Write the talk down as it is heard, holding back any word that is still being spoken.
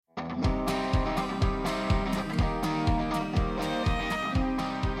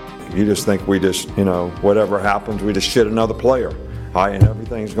You just think we just, whatever happens, we just shit another player. And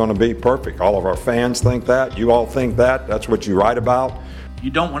everything's going to be perfect. All of our fans think that. You all think that. That's what you write about.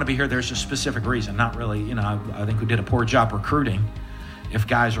 You don't want to be here. There's a specific reason. Not really, I think we did a poor job recruiting if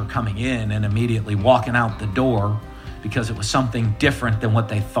guys are coming in and immediately walking out the door because it was something different than what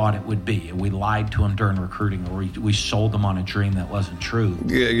they thought it would be. We lied to them during recruiting, or we sold them on a dream that wasn't true.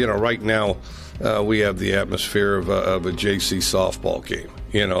 Yeah, right now we have the atmosphere of a JC softball game.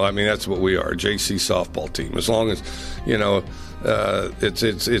 That's what we are, a JC softball team. As long as,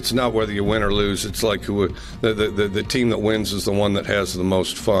 it's not whether you win or lose. It's like the team that wins is the one that has the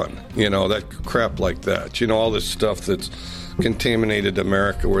most fun. That crap like that. All this stuff that's contaminated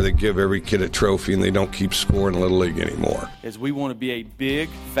America, where they give every kid a trophy and they don't keep scoring Little League anymore. As we want to be a big,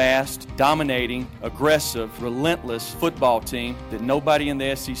 fast, dominating, aggressive, relentless football team that nobody in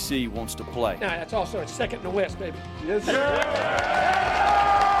the SEC wants to play. Now, that's also a second in the West, baby. Yes, sir.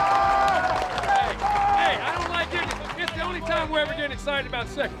 Hey, I don't like it. It's the only time we're ever getting excited about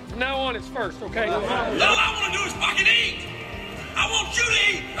second. From now on, it's first, okay? All I want to do is fucking eat. I want you to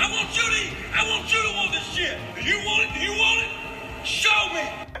eat. I want you to eat. I want you to want this shit. Do you want it? Do you want it? Show me.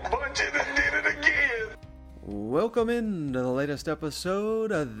 But you done did it again. Welcome into the latest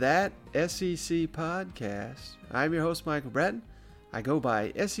episode of That SEC Podcast. I'm your host, Michael Bratton. I go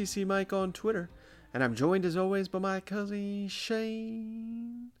by SEC Mike on Twitter, and I'm joined as always by my cousin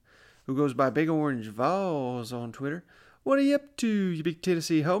Shane, who goes by Big Orange Vols on Twitter. What are you up to, you big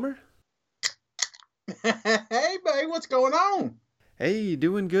Tennessee homer? Hey, babe, what's going on? Hey,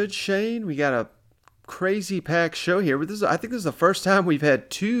 doing good, Shane. We got a crazy packed show here. I think this is the first time we've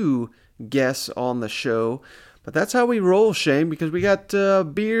had two guests on the show, but that's how we roll, Shane, because we got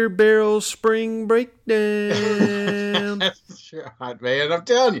Beer Barrel Spring Breakdown. That's right, man. I'm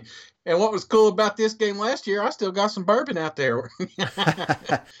telling you. And what was cool about this game last year, I still got some bourbon out there.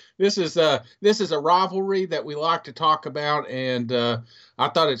 This is a rivalry that we like to talk about, and I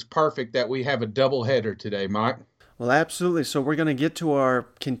thought it's perfect that we have a doubleheader today, Mike. Well, absolutely. So we're going to get to our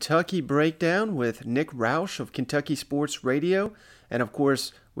Kentucky breakdown with Nick Roush of Kentucky Sports Radio. And, of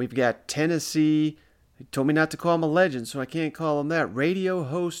course, we've got Tennessee. He told me not to call him a legend, so I can't call him that. Radio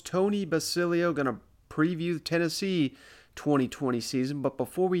host Tony Basilio going to preview the Tennessee 2020 season. But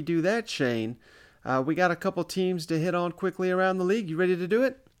before we do that, Shane, we got a couple teams to hit on quickly around the league. You ready to do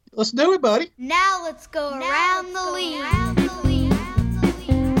it? Let's do it, buddy. Now let's go around the league.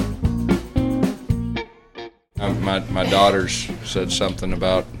 My daughters said something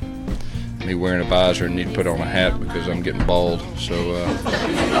about me wearing a visor and need to put on a hat because I'm getting bald. So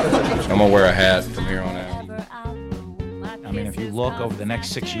I'm going to wear a hat from here on out. I mean, if you look over the next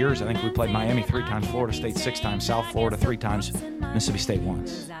 6 years, I think we played Miami 3 times, Florida State 6 times, South Florida 3 times, Mississippi State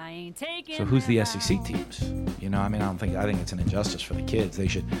once. So who's the SEC teams? I think it's an injustice for the kids. We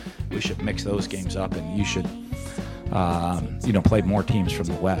should mix those games up, and you should, play more teams from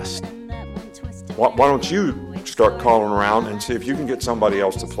the West. Why don't you start calling around and see if you can get somebody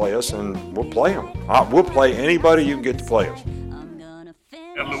else to play us, and we'll play them. We'll play anybody you can get to play us. In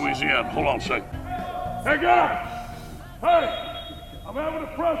Louisiana, hold on a second. Hey, guys. Hey, I'm having a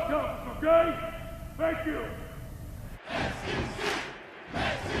press conference, okay? Thank you.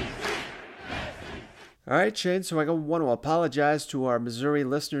 All right, Shane, so I want to apologize to our Missouri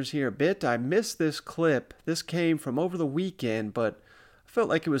listeners here a bit. I missed this clip. This came from over the weekend, but I felt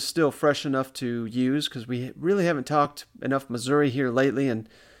like it was still fresh enough to use because we really haven't talked enough Missouri here lately, and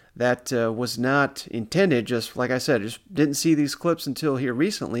that was not intended. Just like I said, just didn't see these clips until here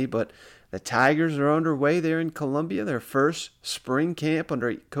recently, but the Tigers are underway there in Columbia, their first spring camp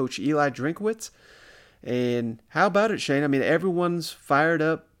under Coach Eli Drinkwitz. And how about it, Shane? I mean, everyone's fired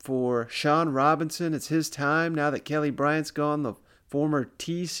up for Sean Robinson. It's his time now that Kelly Bryant's gone, the former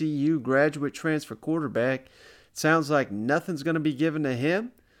TCU graduate transfer quarterback. It sounds like nothing's going to be given to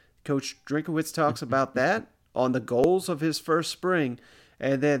him. Coach Drinkwitz talks about that on the goals of his first spring.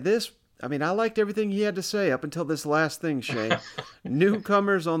 And then I liked everything he had to say up until this last thing, Shane.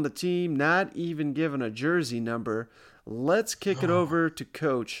 Newcomers on the team, not even given a jersey number. Let's kick it over to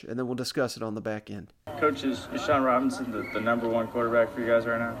Coach, and then we'll discuss it on the back end. Coach, is Sean Robinson the number one quarterback for you guys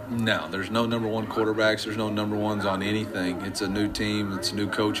right now? No, there's no number one quarterbacks. There's no number ones on anything. It's a new team. It's a new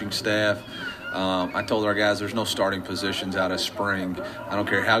coaching staff. I told our guys there's no starting positions out of spring. I don't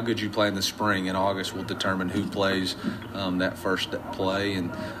care how good you play in the spring. In August, we'll determine who plays that first play.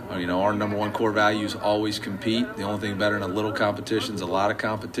 And, our number one core value is always compete. The only thing better than a little competition is a lot of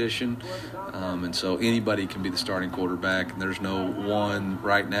competition. And so anybody can be the starting quarterback, and there's no one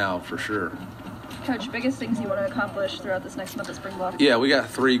right now for sure. Coach, biggest things you want to accomplish throughout this next month of spring block? Yeah, we got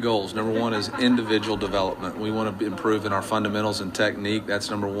 3 goals. Number 1 is individual development. We want to improve in our fundamentals and technique.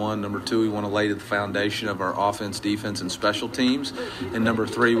 That's number 1. Number 2, we want to lay the foundation of our offense, defense, and special teams. And number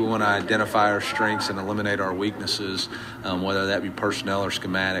 3, we want to identify our strengths and eliminate our weaknesses, whether that be personnel or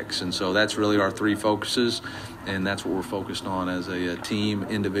schematics. And so that's really our 3 focuses, and that's what we're focused on as a team,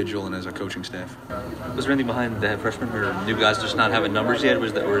 individual, and as a coaching staff. Was there anything behind the freshmen or new guys just not having numbers yet,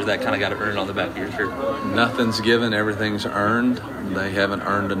 or is that kind of got to earn it on the back of your shirt? Nothing's given, everything's earned. They haven't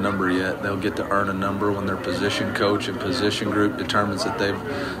earned a number yet. They'll get to earn a number when their position coach and position group determines that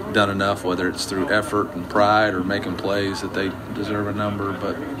they've done enough, whether it's through effort and pride or making plays, that they deserve a number,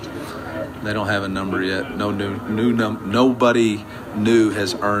 but they don't have a number yet. Nobody new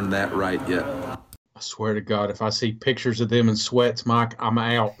has earned that right yet. I swear to God, if I see pictures of them in sweats, Mike, I'm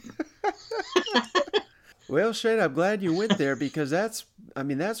out. Well, Shane, I'm glad you went there because that's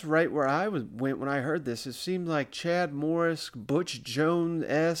right where I went when I heard this. It seemed like Chad Morris, Butch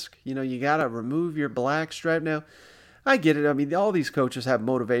Jones-esque. You got to remove your black stripe. Now, I get it. I mean, all these coaches have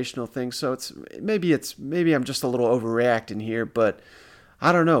motivational things, so maybe I'm just a little overreacting here, but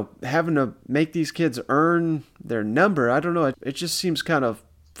I don't know. Having to make these kids earn their number, I don't know. It just seems kind of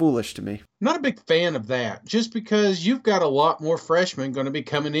foolish to me. Not a big fan of that, just because you've got a lot more freshmen going to be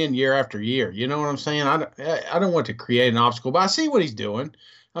coming in year after year. You know what I'm saying? I don't want to create an obstacle, but I see what he's doing.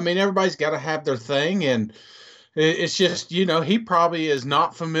 I mean, everybody's got to have their thing, and it's just, he probably is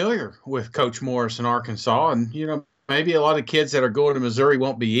not familiar with Coach Morris in Arkansas, and, maybe a lot of kids that are going to Missouri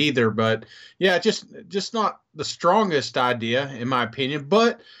won't be either, but yeah, just not the strongest idea in my opinion,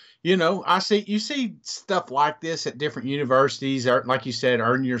 but you see stuff like this at different universities, like you said,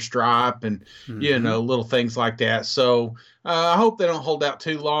 earn your stripe and, little things like that. So I hope they don't hold out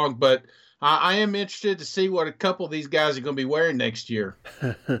too long, but I am interested to see what a couple of these guys are going to be wearing next year.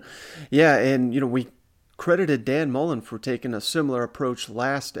 Yeah. And, we credited Dan Mullen for taking a similar approach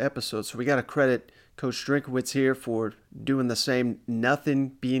last episode. So we got to credit Coach Drinkowitz here for doing the same. Nothing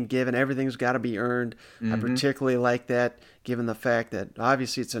being given. Everything's got to be earned. I particularly like that, given the fact that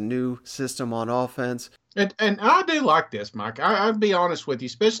obviously it's a new system on offense. And I do like this, Mike. I'll be honest with you,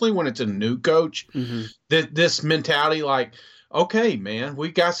 especially when it's a new coach, this mentality like, okay, man, we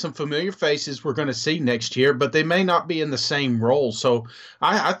got some familiar faces we're going to see next year, but they may not be in the same role. So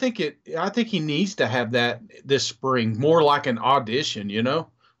I think he needs to have that this spring, more like an audition,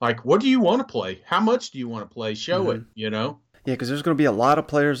 Like, what do you want to play? How much do you want to play? Show it, Yeah, because there's going to be a lot of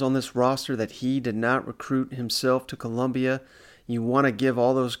players on this roster that he did not recruit himself to Columbia. You want to give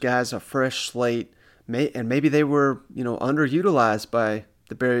all those guys a fresh slate, and maybe they were, underutilized by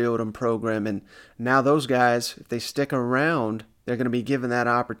the Barry Odom program. And now those guys, if they stick around, they're going to be given that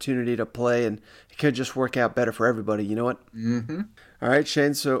opportunity to play, and it could just work out better for everybody. You know what? Mm-hmm. All right,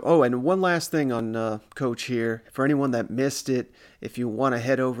 Shane. So, and one last thing on Coach here. For anyone that missed it, if you want to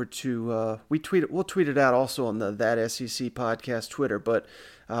head over to, we'll tweet it out also on the That SEC podcast Twitter. But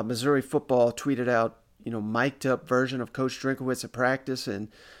Missouri football tweeted out, mic'd up version of Coach Drinkowitz at practice, and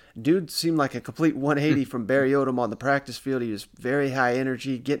dude seemed like a complete 180 from Barry Odom on the practice field. He was very high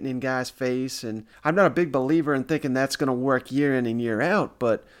energy, getting in guys' face, and I'm not a big believer in thinking that's going to work year in and year out.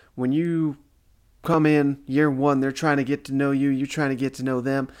 But when you come in year one, they're trying to get to know you, you're trying to get to know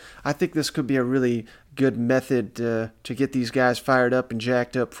them. I think this could be a really good method to get these guys fired up and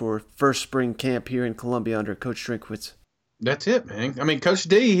jacked up for first spring camp here in Columbia under Coach Drinkowitz. That's it, man. I mean, Coach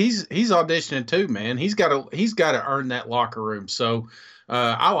D, he's auditioning too, man. He's got to earn that locker room. So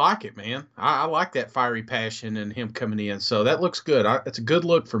I like it, man. I like that fiery passion and him coming in. So that looks good. It's a good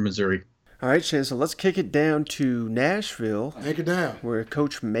look for Missouri. All right, Shane, so let's kick it down to Nashville. Take it down. Where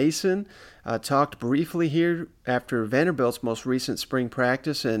Coach Mason talked briefly here after Vanderbilt's most recent spring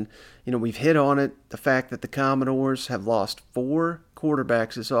practice. And, we've hit on it, the fact that the Commodores have lost 4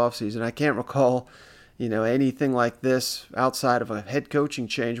 quarterbacks this offseason. I can't recall, anything like this outside of a head coaching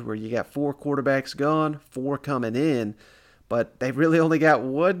change where you got 4 quarterbacks gone, 4 coming in. But they really only got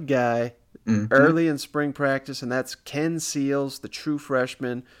one guy early in spring practice, and that's Ken Seals, the true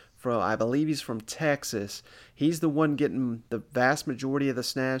freshman. I believe he's from Texas. He's the one getting the vast majority of the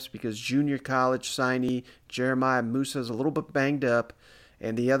snaps because junior college signee Jeremiah Musa is a little bit banged up,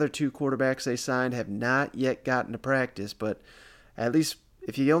 and the other 2 quarterbacks they signed have not yet gotten to practice. But at least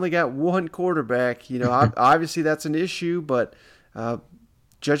if you only got one quarterback, obviously that's an issue, but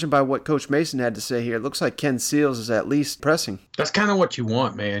judging by what Coach Mason had to say here, it looks like Ken Seals is at least pressing. That's kind of what you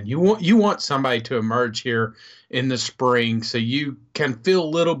want, man. You want somebody to emerge here in the spring so you can feel a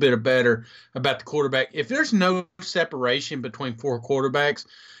little bit better about the quarterback. If there's no separation between four quarterbacks,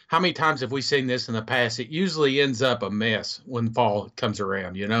 how many times have we seen this in the past? It usually ends up a mess when fall comes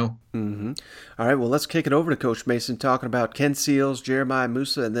around, you know? Mm-hmm. All right, well, let's kick it over to Coach Mason talking about Ken Seals, Jeremiah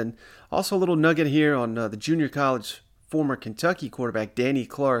Musa, and then also a little nugget here on the junior college former Kentucky quarterback Danny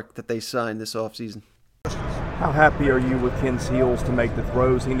Clark that they signed this offseason. How happy are you with Ken Seals to make the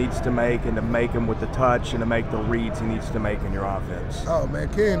throws he needs to make and to make them with the touch and to make the reads he needs to make in your offense? Oh,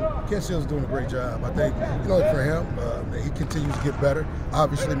 man, Ken Seals is doing a great job. I think, for him, he continues to get better.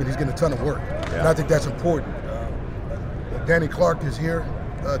 Obviously, he's getting a ton of work, and I think that's important. Danny Clark is here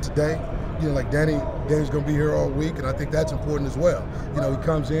today. Danny's going to be here all week, and I think that's important as well. He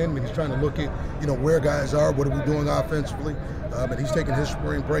comes in and he's trying to look at, where guys are, what are we doing offensively, and he's taking his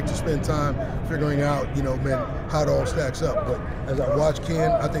spring break to spend time figuring out, how it all stacks up. But as I watch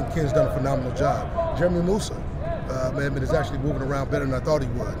Ken, I think Ken's done a phenomenal job. Jeremy Musa, is actually moving around better than I thought he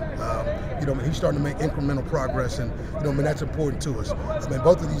would. He's starting to make incremental progress, and, that's important to us.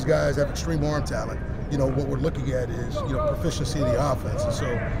 Both of these guys have extreme arm talent. What we're looking at is, proficiency in the offense. And so,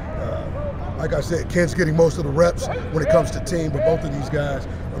 like I said, Ken's getting most of the reps when it comes to team, but both of these guys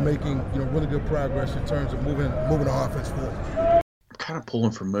are making, really good progress in terms of moving the offense forward. I'm kind of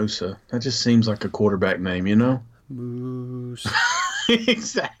pulling for Musa. That just seems like a quarterback name, you know? Moose.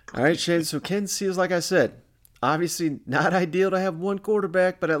 Exactly. All right, Shane. So Ken Seals, like I said, obviously not ideal to have one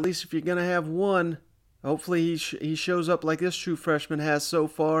quarterback, but at least if you're going to have one, hopefully he shows up like this true freshman has so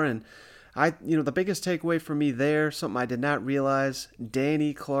far. And the biggest takeaway for me there, something I did not realize,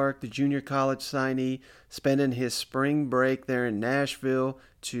 Danny Clark, the junior college signee, spending his spring break there in Nashville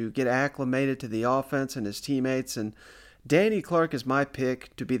to get acclimated to the offense and his teammates. And Danny Clark is my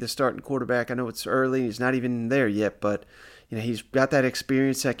pick to be the starting quarterback. I know it's early, he's not even there yet, but he's got that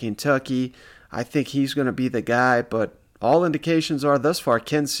experience at Kentucky. I think he's going to be the guy, but all indications are thus far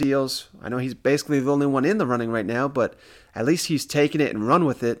Ken Seals. I know he's basically the only one in the running right now, but at least he's taking it and run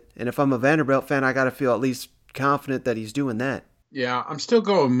with it. And if I'm a Vanderbilt fan, I got to feel at least confident that he's doing that. Yeah, I'm still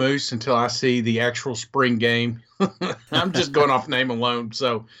going Moose until I see the actual spring game. I'm just going off name alone.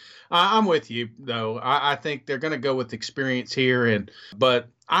 So I'm with you, though. I think they're going to go with experience here. But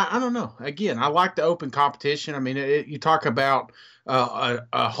I don't know. Again, I like the open competition. I mean, you talk about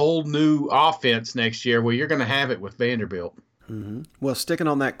a whole new offense next year. Well, you're going to have it with Vanderbilt. Mm-hmm. Well, sticking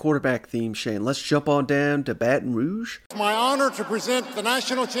on that quarterback theme, Shane, let's jump on down to Baton Rouge. It's my honor to present the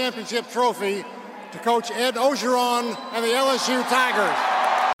National Championship Trophy to Coach Ed Ogeron and the LSU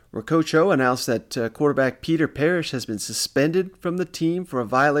Tigers. Where Coach O announced that quarterback Peter Parrish has been suspended from the team for a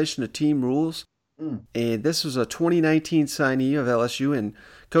violation of team rules. And this was a 2019 signee of LSU, and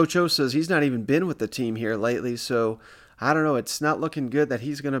Coach O says he's not even been with the team here lately, so I don't know, it's not looking good that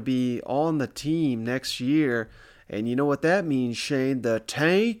he's going to be on the team next year. And you know what that means, Shane? The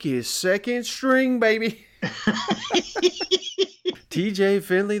tank is second string, baby. TJ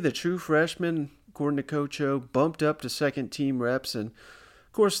Finley, the true freshman, according to Coach O, bumped up to second team reps. And,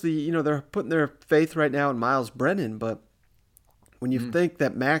 of course, they're putting their faith right now in Miles Brennan. But when you think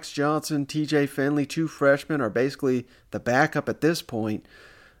that Max Johnson, TJ Finley, two freshmen, are basically the backup at this point,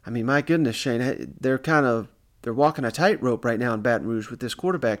 I mean, my goodness, Shane, they're walking a tightrope right now in Baton Rouge with this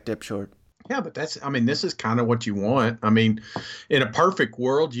quarterback depth chart. Yeah, but this is kind of what you want. I mean, in a perfect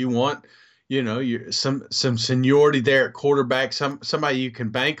world, you want, some seniority there at quarterback, somebody you can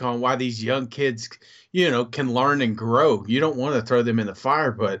bank on while these young kids, can learn and grow. You don't want to throw them in the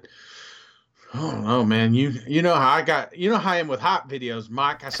fire, but I don't know, man. You know how I am with hot videos,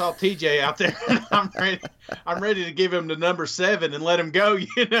 Mike. I saw TJ out there, and I'm ready to give him the number 7 and let him go,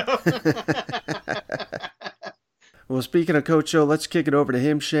 Well, speaking of Coach O, let's kick it over to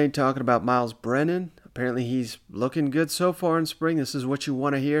him, Shane, talking about Miles Brennan. Apparently he's looking good so far in spring. This is what you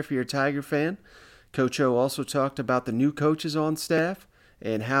want to hear if you're a Tiger fan. Coach O also talked about the new coaches on staff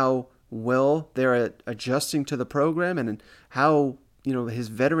and how well they're adjusting to the program and how, his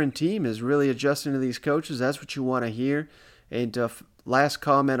veteran team is really adjusting to these coaches. That's what you want to hear. And last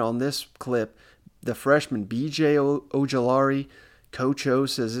comment on this clip, the freshman B.J. Ojulari, Coach O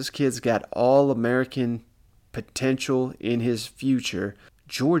says this kid's got all-American potential in his future.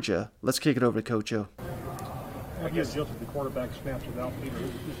 Georgia, let's kick it over to Coach O. I guess just the quarterback snaps without Peter.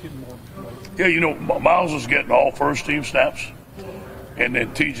 He's getting more. Yeah, Miles is getting all first team snaps, and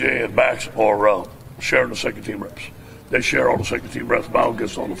then TJ and Max are sharing the second team reps. They share all the second team reps. Miles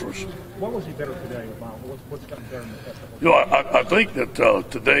gets all the first. What was he better today, Miles? What's gotten better in the test? I think that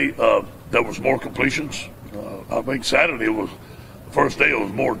today there was more completions. I think Saturday was First day, it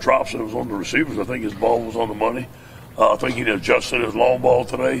was more drops than it was on the receivers. I think his ball was on the money. I think he adjusted his long ball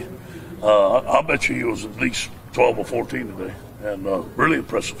today. I bet you he was at least 12 or 14 today, and really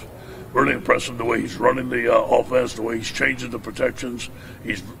impressive. Really impressive the way he's running the offense, the way he's changing the protections.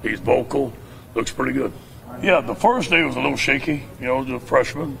 He's vocal. Looks pretty good. Yeah, the first day was a little shaky, the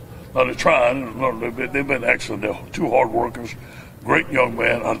freshmen. They're trying. They've been excellent. They're two hard workers. Great young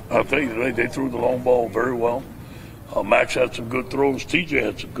man. I tell you today, they threw the long ball very well. Max had some good throws. TJ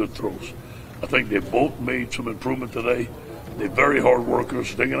had some good throws. I think they both made some improvement today. They're very hard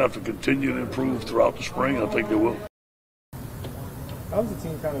workers. They're going to have to continue to improve throughout the spring. I think they will. How's the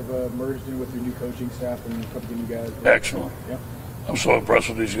team kind of merged in with your new coaching staff and a couple of new guys? Excellent. Yeah. I'm so impressed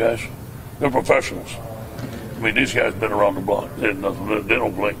with these guys. They're professionals. I mean, these guys been around the block. They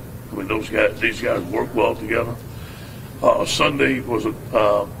don't blink. I mean, these guys work well together. Sunday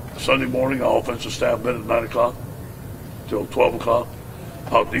morning. Our offensive staff met at 9 o'clock till 12 o'clock.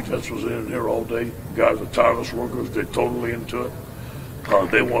 Our defense was in here all day. Guys are tireless workers. They're totally into it.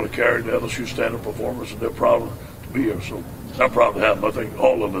 They want to carry the LSU standard performance, and they're proud to be here. So I'm proud to have them. I think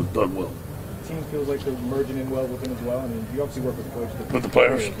all of them have done well. The team feels like they're merging in well with them as well. I mean, you obviously work with the coach. With the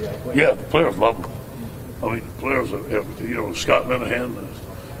players? Yeah, the players love them. I mean, the players, Scott Linehan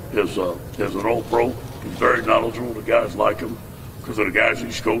is an old pro. He's very knowledgeable. The guys like him because of the guys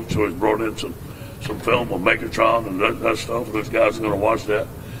he's coached. So he's brought in some film of Megatron and that stuff. And those guys are going to watch that.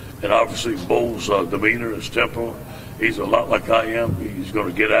 And obviously, Bo's demeanor, his temper, he's a lot like I am. He's going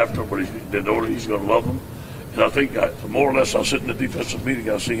to get after him, but he's going to love them. And I think more or less, I sit in the defensive meeting,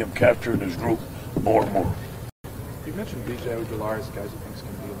 I see him capturing his group more and more. You mentioned B.J. Ojulari, guys who thinks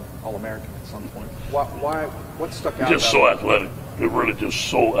can be an All-American at some point. What stuck out? He's just so athletic. They're really just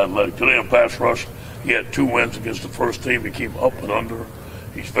so athletic. Today in pass rush, he had 2 wins against the first team. He came up and under.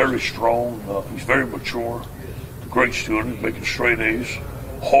 He's very strong. He's very mature. A great student, making straight A's.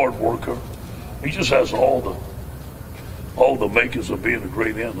 Hard worker. He just has all the makings of being a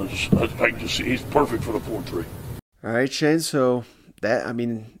great end. I can just see he's perfect for the 4-3. All right, Shane. So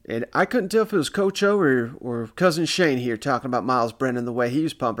and I couldn't tell if it was Coach O or Cousin Shane here talking about Miles Brennan the way he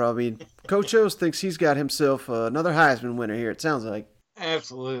was pumped. I mean, Coach O thinks he's got himself another Heisman winner here, it sounds like.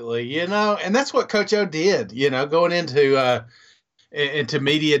 Absolutely. And that's what Coach O did, going into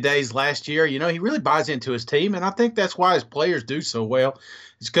media days last year. He really buys into his team, and I think that's why his players do so well.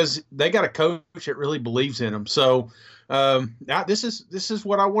 It's because they got a coach that really believes in them. So this is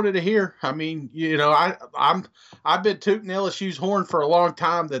what I wanted to hear. I mean, I've been tooting LSU's horn for a long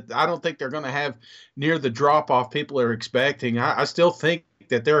time that I don't think they're going to have near the drop off people are expecting. I still think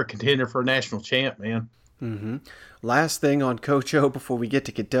that they're a contender for a national champ, man. Mm-hmm. Last thing on Coach O before we get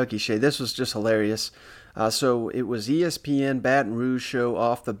to Kentucky, Shay. This was just hilarious. So it was ESPN Baton Rouge show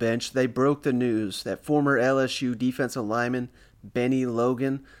Off the Bench. They broke the news that former LSU defensive lineman Benny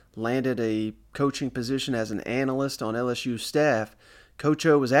Logan landed a coaching position as an analyst on LSU's staff. Coach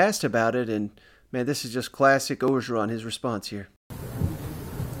O was asked about it, and man, this is just classic Orgeron, his response here.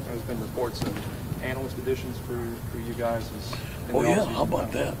 There's been reports of analyst additions for you guys. How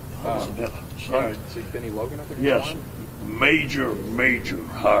about that? Sorry. So Benny Logan, I think. Yes, major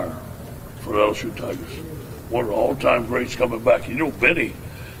hire for the LSU Tigers. One of the all-time greats coming back. Benny.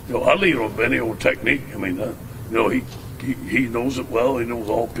 I lean on Benny on technique. I mean, he knows it well. He knows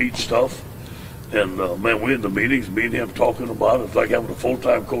all Pete's stuff. And man, we're in the meetings, me and him talking about it. It's like having a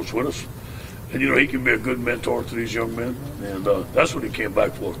full-time coach with us. And he can be a good mentor to these young men. And that's what he came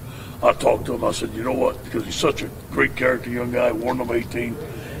back for. I talked to him. I said, you know what? Because he's such a great character, young guy, worn number 18.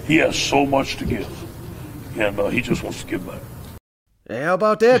 He has so much to give, and he just wants to give back. Hey, how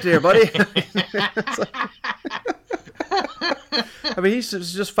about that there, buddy? I mean, he's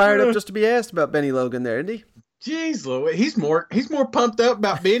just fired up just to be asked about Benny Logan there, isn't he? Jeez, Louis, he's more pumped up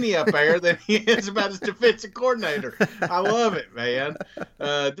about Benny up there than he is about his defensive coordinator. I love it, man.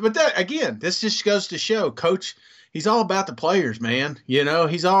 But that, again, this just goes to show, Coach, he's all about the players, man.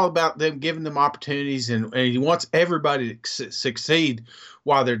 He's all about them, giving them opportunities, and he wants everybody to succeed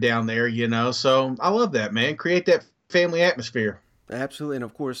while they're down there, So I love that, man. Create that family atmosphere. Absolutely, and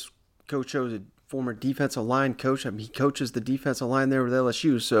of course, Coach O is a former defensive line coach. I mean, he coaches the defensive line there with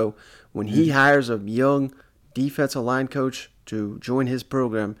LSU, so when he hires a young defensive line coach to join his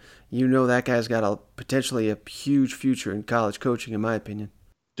program, that guy's got potentially a huge future in college coaching, in my opinion.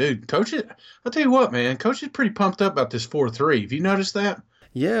 Dude, Coach, I'll tell you what, man. Coach is pretty pumped up about this 4-3. Have you noticed that?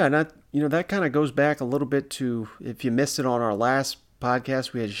 Yeah, and that kind of goes back a little bit to, if you missed it on our last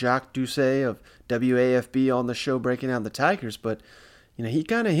podcast, we had Jacques Doucet of WAFB on the show breaking down the Tigers, but he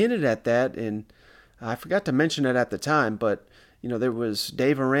kind of hinted at that, and I forgot to mention it at the time, but there was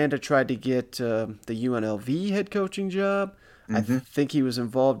Dave Aranda tried to get the UNLV head coaching job. I think he was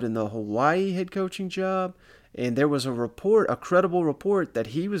involved in the Hawaii head coaching job. And there was a credible report that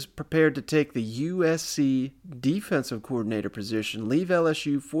he was prepared to take the USC defensive coordinator position, leave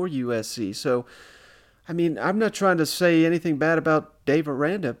LSU for USC. So, I mean, I'm not trying to say anything bad about Dave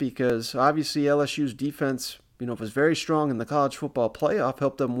Aranda because obviously LSU's defense, was very strong in the college football playoff,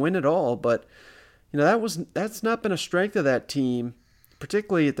 helped them win it all. But, that's not been a strength of that team,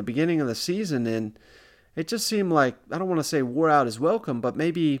 particularly at the beginning of the season. And it just seemed like, I don't want to say wore out his welcome, but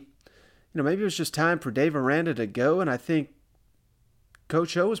maybe it was just time for Dave Aranda to go, and I think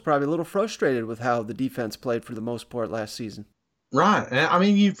Coach O was probably a little frustrated with how the defense played for the most part last season. Right. I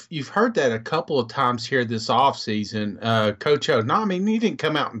mean, you've heard that a couple of times here this offseason. Coach O, he didn't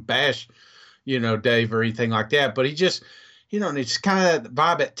come out and bash, Dave or anything like that, but he just, it's kind of that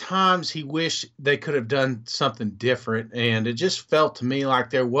vibe at times he wished they could have done something different, and it just felt to me like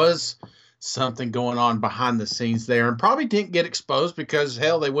there was something going on behind the scenes there, and probably didn't get exposed because,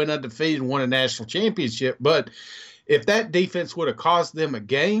 hell, they went undefeated and won a national championship. But if that defense would have cost them a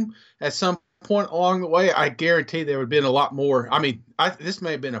game at some point along the way, I guarantee there would have been a lot more. I mean, this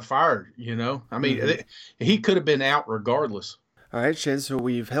may have been a fire, he could have been out regardless. All right, Shane, so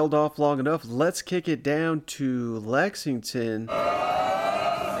we've held off long enough. Let's kick it down to Lexington.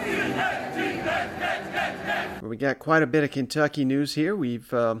 We got quite a bit of Kentucky news here. We've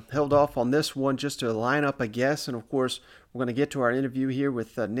held off on this one just to line up a guess, and of course, we're going to get to our interview here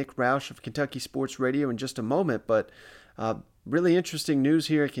with Nick Roush of Kentucky Sports Radio in just a moment. But really interesting news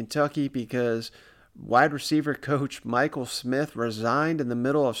here at Kentucky because wide receiver coach Michael Smith resigned in the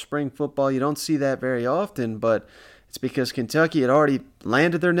middle of spring football. You don't see that very often, but it's because Kentucky had already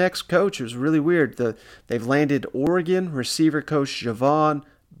landed their next coach. It was really weird. They've landed Oregon receiver coach Javon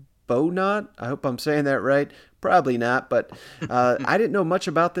Bonat. I hope I'm saying that right. Probably not, but I didn't know much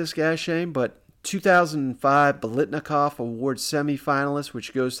about this guy, Shane, but 2005 Biletnikoff Award semifinalist,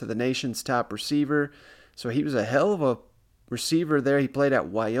 which goes to the nation's top receiver. So he was a hell of a receiver there. He played at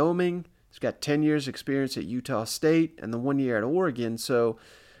Wyoming. He's got 10 years experience at Utah State and the 1 year at Oregon. So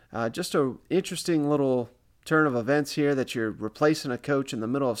just an interesting little turn of events here that you're replacing a coach in the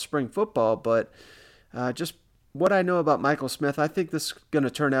middle of spring football, but just what I know about Michael Smith, I think this is going to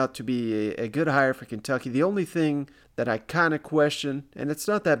turn out to be a good hire for Kentucky. The only thing that I kind of question, and it's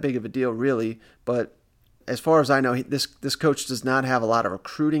not that big of a deal really, but as far as I know, this coach does not have a lot of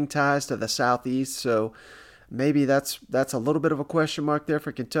recruiting ties to the Southeast, so maybe that's a little bit of a question mark there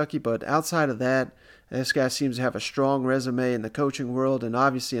for Kentucky. But outside of that, this guy seems to have a strong resume in the coaching world and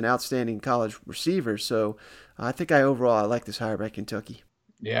obviously an outstanding college receiver. So I think I like this hire by Kentucky.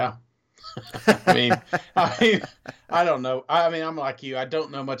 Yeah. I don't know. I'm like you. I don't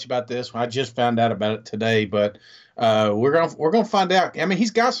know much about this. I just found out about it today, but we're gonna find out. I mean,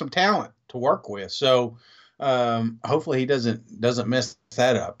 he's got some talent to work with, so hopefully he doesn't mess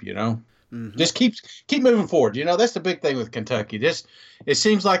that up. Just keep moving forward. That's the big thing with Kentucky. It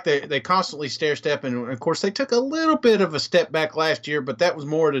seems like they constantly stair step, and of course they took a little bit of a step back last year, but that was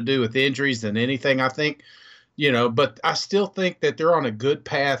more to do with injuries than anything, I think. But I still think that they're on a good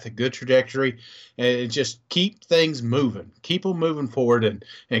path, a good trajectory, and just keep things moving. Keep them moving forward, and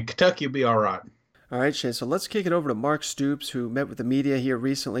Kentucky will be all right. All right, Shane, so let's kick it over to Mark Stoops, who met with the media here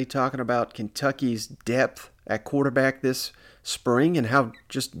recently talking about Kentucky's depth at quarterback this spring and how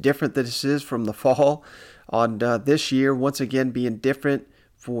just different this is from the fall on this year, once again being different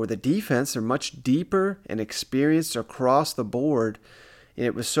for the defense. They're much deeper and experienced across the board. And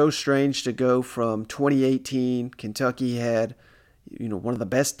it was so strange to go from 2018, Kentucky had, one of the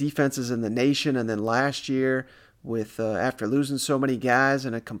best defenses in the nation, and then last year, with after losing so many guys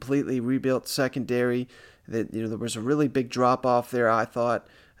and a completely rebuilt secondary, that there was a really big drop off there. I thought,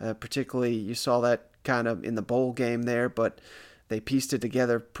 particularly, you saw that kind of in the bowl game there, but they pieced it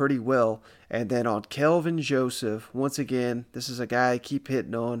together pretty well. And then on Kelvin Joseph, once again, this is a guy I keep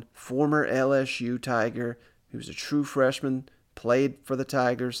hitting on, former LSU Tiger, who's a true freshman. Played for the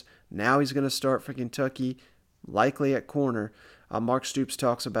Tigers. Now he's going to start for Kentucky, likely at corner. Mark Stoops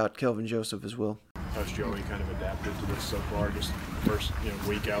talks about Kelvin Joseph as well. How's Joey kind of adapted to this so far, just first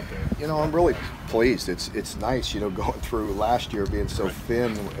week out there? I'm really pleased. It's nice, going through last year being so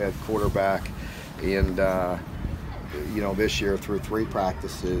thin at quarterback, and this year through 3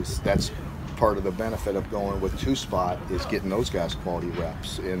 practices. That's part of the benefit of going with 2-spot is getting those guys quality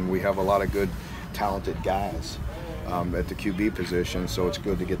reps, and we have a lot of good, talented guys at the QB position, so it's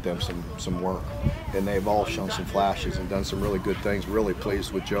good to get them some work. And they've all shown some flashes and done some really good things. Really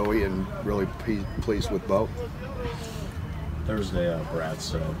pleased with Joey and really pleased with Bo. Thursday, Brad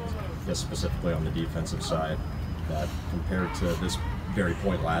said, specifically on the defensive side, that compared to this very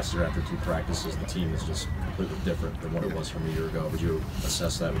point last year after 2 practices, the team is just completely different than what it was from a year ago. Would you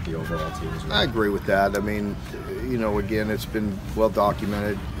assess that with the overall team as well? I agree with that. I mean, again, it's been well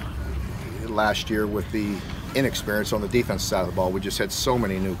documented last year with the inexperience on the defensive side of the ball. We just had so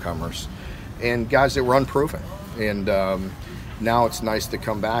many newcomers and guys that were unproven. And now it's nice to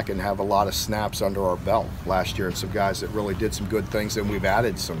come back and have a lot of snaps under our belt last year and some guys that really did some good things, and we've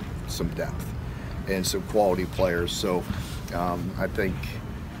added some depth and some quality players. So I think,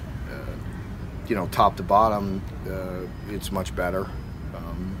 top to bottom, it's much better.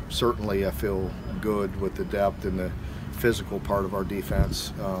 Certainly I feel good with the depth and the physical part of our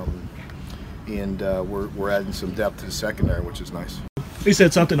defense. And we're adding some depth to the secondary, which is nice. He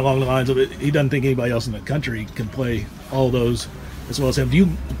said something along the lines of it. He doesn't think anybody else in the country can play all those as well as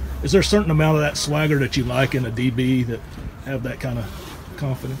him. Is there a certain amount of that swagger that you like in a DB that have that kind of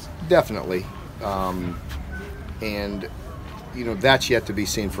confidence? Definitely. And that's yet to be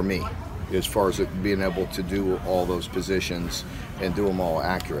seen for me as far as it being able to do all those positions and do them all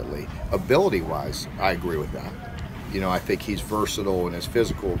accurately. Ability-wise, I agree with that. I think he's versatile in his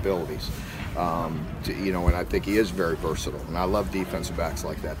physical abilities. And I think he is very versatile. And I love defensive backs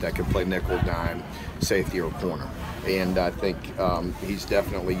like that can play nickel, dime, safety, or corner. And I think he's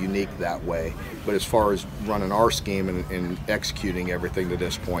definitely unique that way. But as far as running our scheme and executing everything to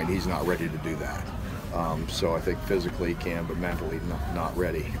this point, he's not ready to do that. So I think physically he can, but mentally not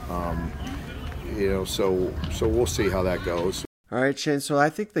ready. So we'll see how that goes. All right, Shane. So I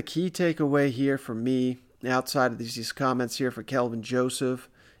think the key takeaway here for me, outside of these comments here for Kelvin Joseph,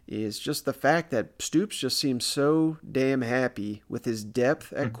 is just the fact that Stoops just seems so damn happy with his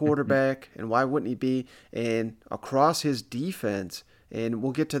depth at quarterback, and why wouldn't he be, and across his defense. And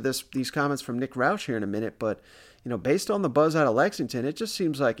we'll get to these comments from Nick Roush here in a minute, but based on the buzz out of Lexington, it just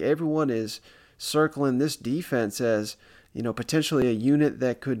seems like everyone is circling this defense as potentially a unit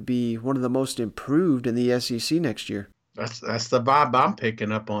that could be one of the most improved in the SEC next year. That's the vibe I'm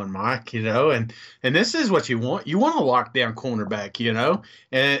picking up on, Mike, and this is what you want. You want a lockdown cornerback,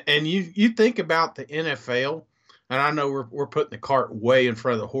 and you think about the NFL, and I know we're putting the cart way in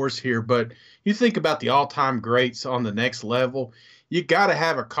front of the horse here, but you think about the all-time greats on the next level, you got to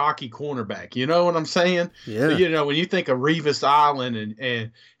have a cocky cornerback. You know what I'm saying? Yeah. When you think of Revis Island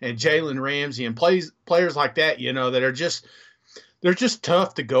and Jalen Ramsey and players like that, that are just – they're just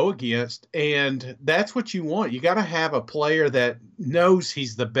tough to go against, and that's what you want. You got to have a player that knows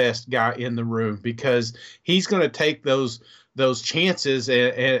he's the best guy in the room, because he's going to take those chances,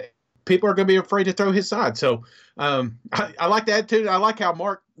 and people are going to be afraid to throw his side. So I like that too. I like how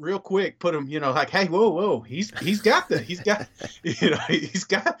Mark real quick put him, like, hey, whoa, he's definitely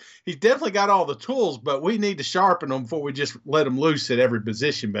got all the tools, but we need to sharpen them before we just let him loose at every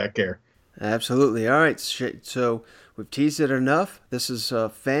position back there. Absolutely. All right, so we've teased it enough. This is a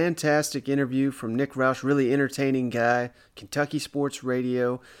fantastic interview from Nick Roush, really entertaining guy, Kentucky Sports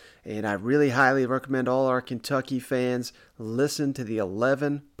Radio, and I really highly recommend all our Kentucky fans listen to the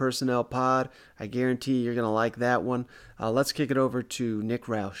 11 Personnel Pod. I guarantee you're going to like that one. Let's kick it over to Nick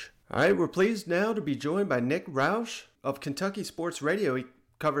Roush. All right, we're pleased now to be joined by Nick Roush of Kentucky Sports Radio. He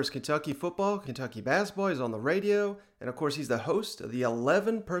covers Kentucky football, Kentucky basketball. He's on the radio, and of course, he's the host of the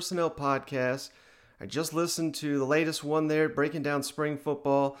 11 Personnel Podcast. I just listened to the latest one there, breaking down spring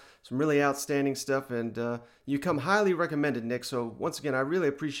football, some really outstanding stuff, and you come highly recommended, Nick. So once again, I really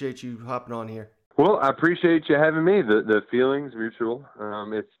appreciate you hopping on here. Well, I appreciate you having me. The feeling's mutual.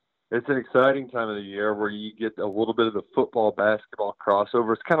 It's an exciting time of the year where you get a little bit of the football-basketball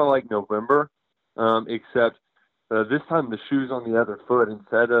crossover. It's kind of like November, except this time the shoe's on the other foot.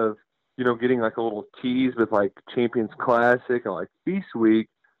 Instead of, getting like a little tease with like Champions Classic or like Feast Week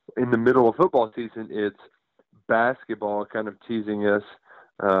in the middle of football season, it's basketball kind of teasing us,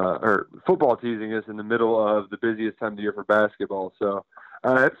 or football teasing us in the middle of the busiest time of the year for basketball. So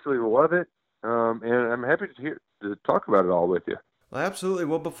I absolutely love it, and I'm happy to talk about it all with you. Well, absolutely.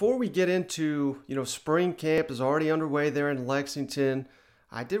 Well, before we get into, spring camp is already underway there in Lexington,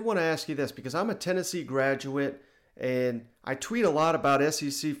 I did want to ask you this, because I'm a Tennessee graduate, and I tweet a lot about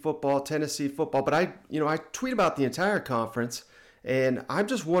SEC football, Tennessee football, but I tweet about the entire conference, and I'm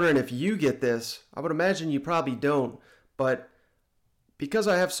just wondering if you get this. I would imagine you probably don't, but because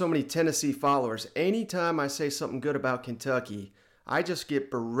I have so many Tennessee followers, anytime I say something good about Kentucky, I just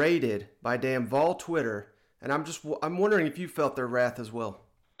get berated by damn Vol Twitter, and I'm wondering if you felt their wrath as well.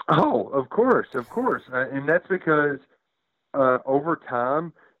 Oh, of course. And that's because over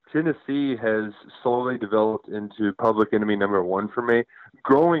time, Tennessee has slowly developed into public enemy number one for me.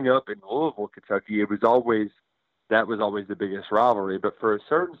 Growing up in Louisville, Kentucky, that was always the biggest rivalry. But for a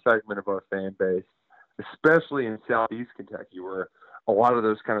certain segment of our fan base, especially in Southeast Kentucky, where a lot of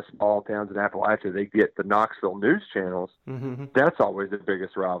those kind of small towns in Appalachia, they get the Knoxville news channels. Mm-hmm. That's always the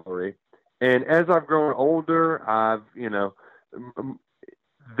biggest rivalry. And as I've grown older, I've,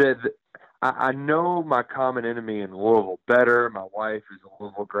 I know my common enemy in Louisville better. My wife is a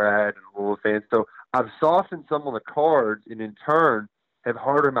Louisville grad and a Louisville fan. So I've softened some of the cards and in turn have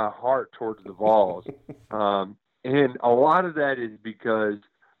hardened my heart towards the Vols. And a lot of that is because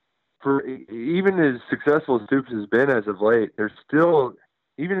for even as successful as Stoops has been as of late, there's still,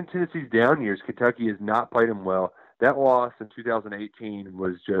 even in Tennessee's down years, Kentucky has not played him well. That loss in 2018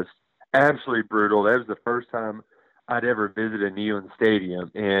 was just absolutely brutal. That was the first time I'd ever visited Neyland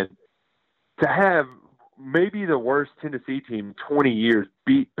Stadium. And to have maybe the worst Tennessee team in 20 years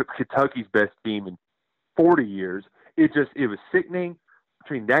beat Kentucky's best team in 40 years, it was sickening.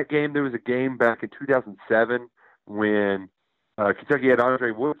 Between that game, there was a game back in 2007 when Kentucky had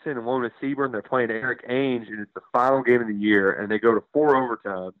Andre Woodson and Lona Seaburn. They're playing Eric Ainge, and it's the final game of the year, and they go to 4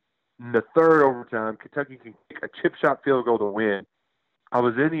 overtime. In the third overtime, Kentucky can kick a chip shot field goal to win. I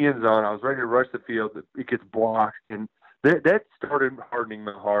was in the end zone. I was ready to rush the field. It gets blocked, and that started hardening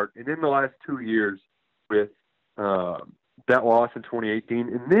my heart. And in the last 2 years with that loss in 2018,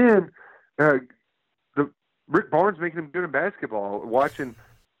 and then Rick Barnes making him good in basketball, watching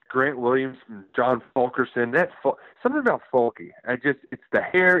Grant Williams and John Fulkerson, something about Fulky. It's the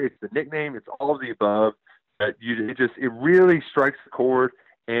hair, it's the nickname, it's all of the above. It really strikes the chord.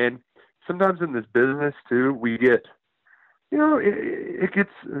 And sometimes in this business too, we get, it gets,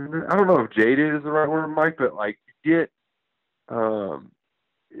 I don't know if jaded is the right word, Mike, but like you get,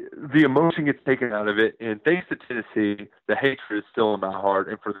 the emotion gets taken out of it. And thanks to Tennessee, the hatred is still in my heart.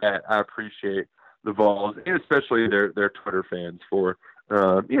 And for that, I appreciate the Vols and especially their Twitter fans for,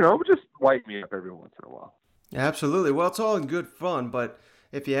 just light me up every once in a while. Absolutely. Well, it's all in good fun, but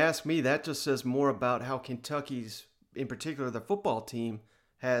if you ask me, that just says more about how Kentucky's, in particular the football team,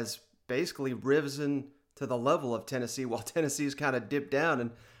 has basically risen to the level of Tennessee while Tennessee's kind of dipped down.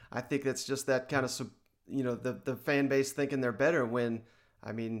 And I think that's just that kind of, the fan base thinking they're better when,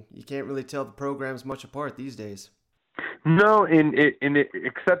 you can't really tell the programs much apart these days. No,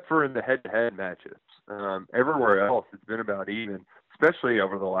 except for in the head-to-head matchups. Everywhere else, it's been about even, especially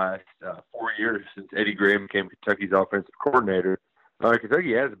over the last 4 years since Eddie Graham became Kentucky's offensive coordinator.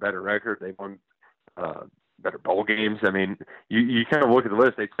 Kentucky has a better record. They've won better bowl games. You kind of look at the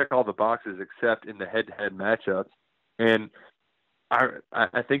list. They check all the boxes except in the head-to-head matchups. And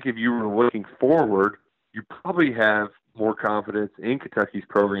I think if you were looking forward, you probably have more confidence in Kentucky's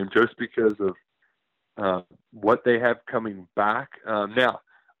program just because of what they have coming back. Now,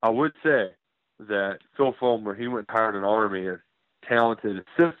 I would say that Phil Fulmer, he went and hired an army of talented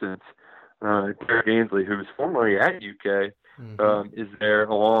assistants. Derek Ainsley, who was formerly at UK, is there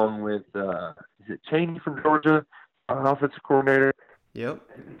along with, is it Cheney from Georgia, offensive coordinator? Yep.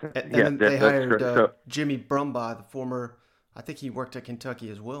 And then they hired Jimmy Brumbaugh, the former, I think he worked at Kentucky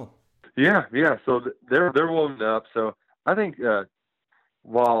as well. Yeah. So they're loading up. So I think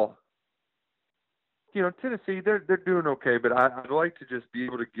while Tennessee, they're doing okay, but I'd like to just be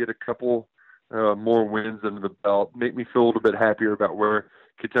able to get a couple more wins under the belt, make me feel a little bit happier about where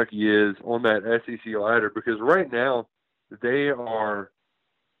Kentucky is on that SEC ladder, because right now they are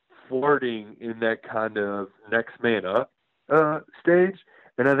flirting in that kind of next man up stage.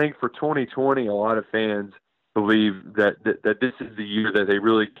 And I think for 2020, a lot of fans believe that this is the year that they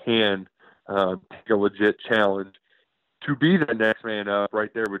really can take a legit challenge to be the next man up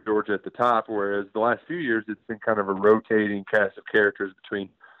right there with Georgia at the top, whereas the last few years it's been kind of a rotating cast of characters between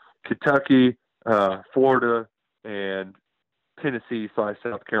Kentucky, Florida, and Tennessee /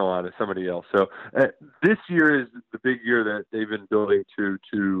 South Carolina, somebody else. So this year is the big year that they've been building to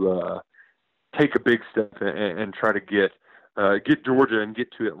take a big step and try to get Georgia and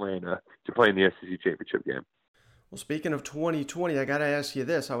get to Atlanta to play in the SEC championship game. Well, speaking of 2020, I got to ask you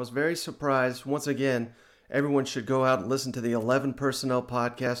this. I was very surprised. Once again, everyone should go out and listen to the 11 Personnel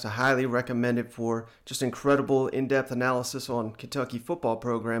podcast. I highly recommend it for just incredible in-depth analysis on Kentucky football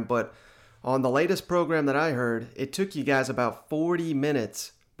program. But on the latest program that I heard, it took you guys about 40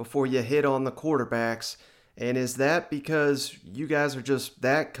 minutes before you hit on the quarterbacks. And is that because you guys are just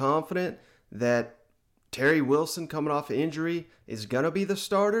that confident that Terry Wilson coming off an injury is going to be the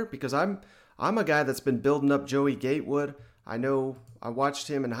starter? Because I'm a guy that's been building up Joey Gatewood. I know I watched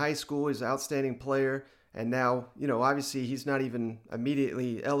him in high school. He's an outstanding player. And now, obviously he's not even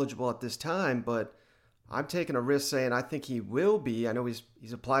immediately eligible at this time, but I'm taking a risk saying I think he will be. I know he's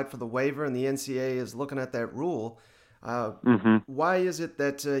applied for the waiver and the NCAA is looking at that rule. Why is it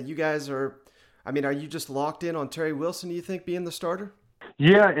that you guys are you just locked in on Terry Wilson, do you think, being the starter?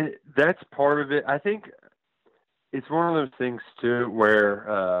 Yeah, that's part of it. I think it's one of those things too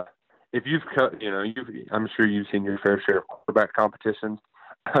where if you've cut, I'm sure you've seen your fair share of quarterback competitions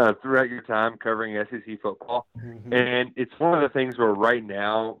throughout your time covering SEC football, and it's one of the things where right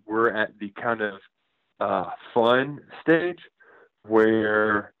now we're at the kind of fun stage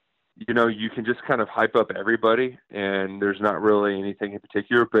where you can just kind of hype up everybody, and there's not really anything in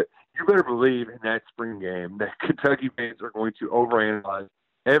particular. But you better believe in that spring game that Kentucky fans are going to overanalyze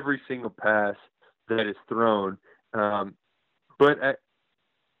every single pass that is thrown. But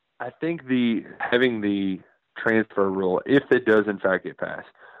I think having the transfer rule, if it does in fact get passed,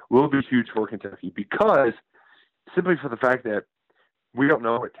 will be huge for Kentucky, because simply for the fact that we don't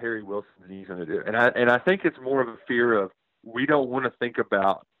know what Terry Wilson's knee's going to do. And I think it's more of a fear of, we don't want to think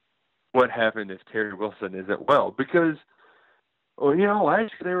about what happened if Terry Wilson isn't well, because,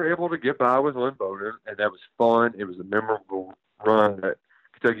 last year they were able to get by with Lynn Bowden, and that was fun. It was a memorable run that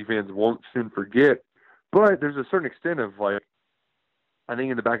Kentucky fans won't soon forget. But there's a certain extent of, I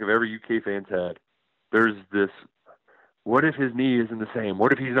think in the back of every UK fan's head, there's this, what if his knee isn't the same?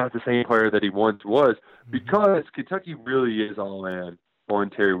 What if he's not the same player that he once was? Because Kentucky really is all in on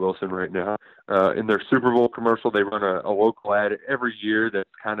Terry Wilson right now. In their Super Bowl commercial, they run a local ad every year that's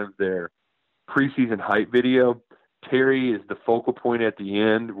kind of their preseason hype video. Terry is the focal point at the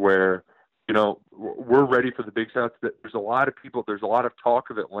end where, we're ready for the big shots. There's a lot of people, there's a lot of talk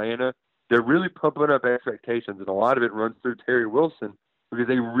of Atlanta. They're really pumping up expectations, and a lot of it runs through Terry Wilson because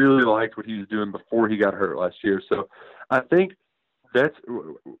they really liked what he was doing before he got hurt last year. So I think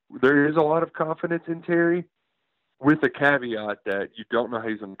there is a lot of confidence in Terry, with the caveat that you don't know how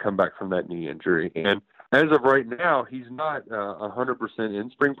he's going to come back from that knee injury. And as of right now, he's not 100% in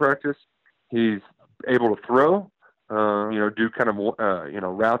spring practice. He's able to throw, do kind of,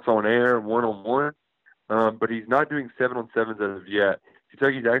 routes on air, one-on-one, but he's not doing 7-on-7s as of yet.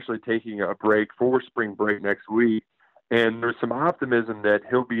 Kentucky's actually taking a break for spring break next week, and there's some optimism that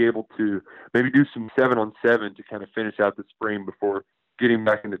he'll be able to maybe do some 7-on-7 to kind of finish out the spring before getting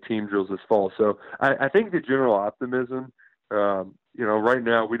back into team drills this fall. So I think the general optimism, right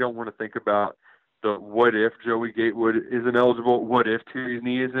now we don't want to think about the what if Joey Gatewood isn't eligible, what if Terry's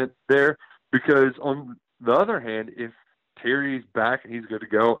knee isn't there, because on the other hand, if Terry's back and he's good to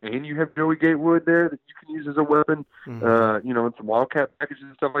go, and you have Joey Gatewood there that you can use as a weapon, and some Wildcat packages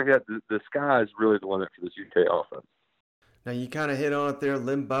and stuff like that, the sky is really the limit for this UK offense. Now, you kind of hit on it there,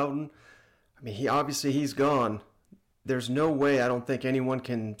 Lynn Bowden. I mean, he's gone. There's no way I don't think anyone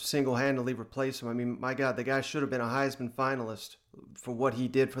can single-handedly replace him. I mean, my God, the guy should have been a Heisman finalist for what he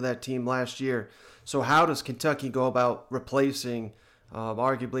did for that team last year. So how does Kentucky go about replacing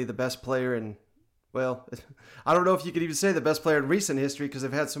arguably the best player in, well, I don't know if you could even say the best player in recent history because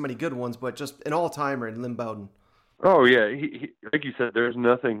they've had so many good ones, but just an all-timer in Lynn Bowden? Oh, yeah. He, like you said, there's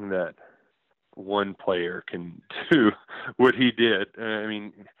nothing that one player can do what he did. I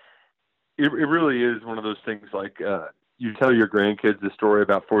mean, it really is one of those things like you tell your grandkids the story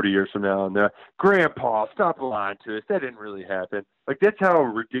about 40 years from now, and they're, Grandpa, stop lying to us. That didn't really happen. Like, that's how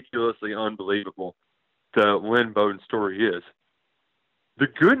ridiculously unbelievable the Lynn Bowden story is. The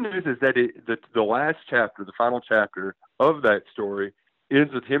good news is that the last chapter, the final chapter of that story,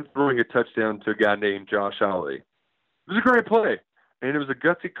 ends with him throwing a touchdown to a guy named Josh Ali. It was a great play, and it was a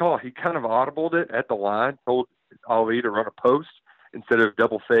gutsy call. He kind of audibled it at the line, told Ali to run a post instead of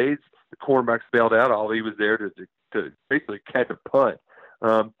double fades. The cornerbacks bailed out. Ali was there to basically catch a punt.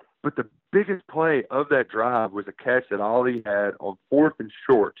 But the biggest play of that drive was a catch that Ali had on 4th and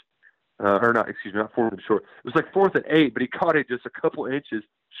short. Not 4th and short. It was like 4th and 8, but he caught it just a couple inches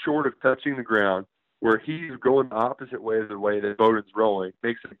short of touching the ground, where he's going the opposite way of the way that Bowden's rolling.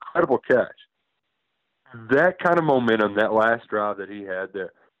 Makes an incredible catch. That kind of momentum, that last drive that he had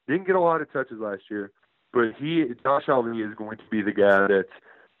there, didn't get a lot of touches last year, but Josh Ali is going to be the guy that's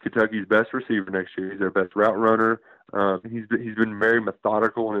Kentucky's best receiver next year. He's their best route runner. He's been very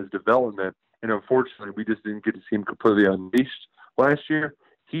methodical in his development, and unfortunately, we just didn't get to see him completely unleashed last year.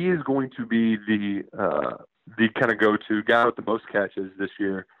 He is going to be the kind of go-to guy with the most catches this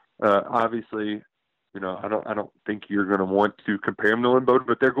year. Obviously, I don't think you're going to want to compare him to Lynn Bowden,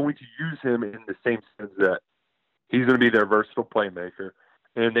 but they're going to use him in the same sense that he's going to be their versatile playmaker.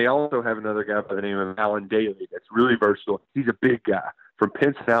 And they also have another guy by the name of Alan Daly that's really versatile. He's a big guy from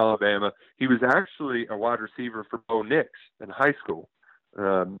Pinson, Alabama. He was actually a wide receiver for Bo Nix in high school.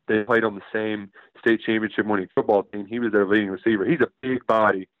 They played on the same state championship winning football team. He was their leading receiver. He's a big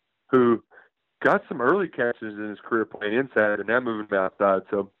body who got some early catches in his career playing inside and now moving outside.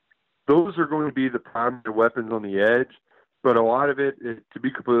 So those are going to be the primary weapons on the edge. But a lot of it, to be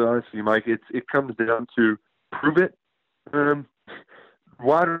completely honest with you, Mike, it comes down to prove it.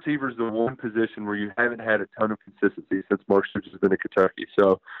 wide receiver is the one position where you haven't had a ton of consistency since Mark Stoops has been in Kentucky.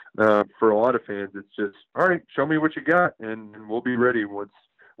 So for a lot of fans, it's just, all right, show me what you got, and we'll be ready once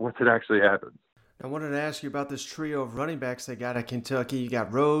it actually happens. I wanted to ask you about this trio of running backs they got at Kentucky. You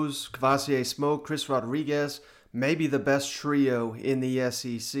got Rose, Kavosiey Smoke, Chris Rodriguez, maybe the best trio in the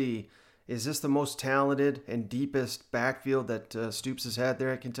SEC. Is this the most talented and deepest backfield that Stoops has had there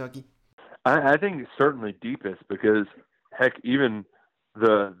at Kentucky? I think it's certainly deepest because, heck, even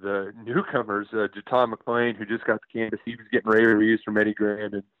the newcomers, Jaton McClain, who just got to Kansas, he was getting rave reviews from Eddie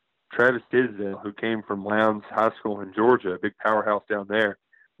Grand, and Travis Tisdale, who came from Lowndes High School in Georgia, a big powerhouse down there,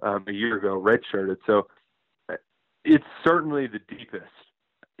 a year ago, redshirted. So it's certainly the deepest.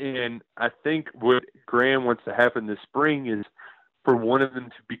 And I think what Graham wants to happen this spring is for one of them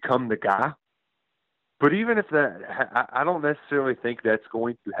to become the guy. But even if that, I don't necessarily think that's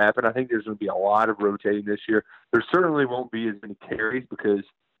going to happen. I think there's going to be a lot of rotating this year. There certainly won't be as many carries because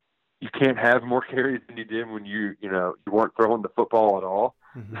you can't have more carries than you did when you weren't throwing the football at all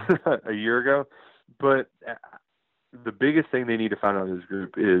a year ago. But the biggest thing they need to find out in this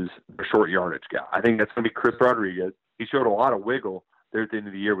group is a short yardage guy. I think that's going to be Chris Rodriguez. He showed a lot of wiggle there at the end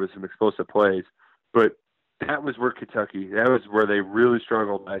of the year with some explosive plays. But that was where that was where they really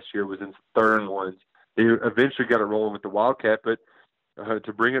struggled last year, was in third and ones. They eventually got it rolling with the Wildcat, but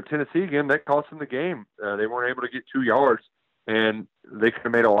to bring up Tennessee again, that cost them the game. They weren't able to get 2 yards, and they could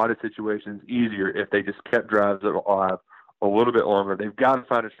have made a lot of situations easier if they just kept drives alive a little bit longer. They've got to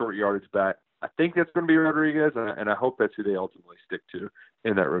find a short yardage back. I think that's going to be Rodriguez, and I hope that's who they ultimately stick to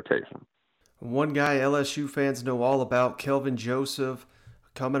in that rotation. One guy LSU fans know all about, Kelvin Joseph,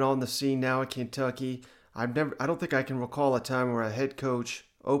 coming on the scene now at Kentucky. I don't think I can recall a time where a head coach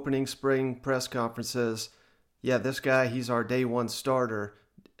opening spring press conference says, yeah, this guy, he's our day one starter.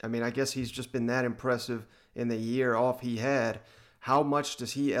 I mean, I guess he's just been that impressive in the year off he had. How much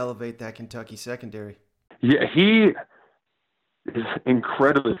does he elevate that Kentucky secondary? Yeah, he is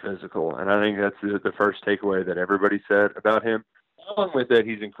incredibly physical, and I think that's the first takeaway that everybody said about him. Along with that,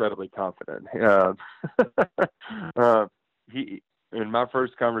 he's incredibly confident. He, in my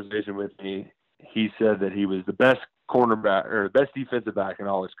first conversation with me, he said that he was the best cornerback or best defensive back in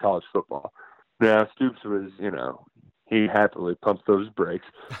all his college football. Now, Stoops was, he happily pumped those brakes.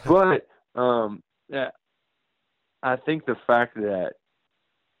 But I think the fact that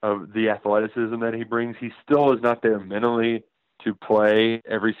of the athleticism that he brings, he still is not there mentally to play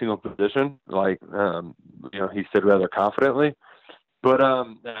every single position. Like, he said rather confidently. But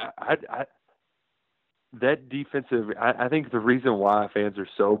that defensive, I think the reason why fans are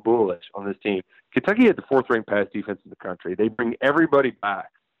so bullish on this team, Kentucky had the 4th-ranked pass defense in the country. They bring everybody back,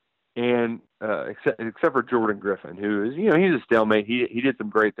 and except for Jordan Griffin, who is, he's a stalemate. He did some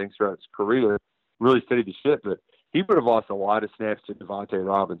great things throughout his career, really steadied the ship, but he would have lost a lot of snaps to Devontae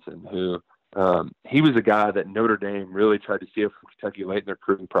Robinson, who he was a guy that Notre Dame really tried to steal from Kentucky late in their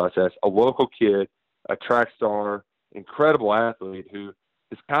recruiting process. A local kid, a track star, incredible athlete who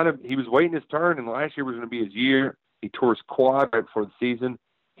is he was waiting his turn, and last year was going to be his year. He tore his quad right before the season.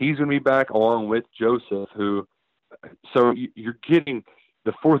 He's going to be back along with Joseph, so you're getting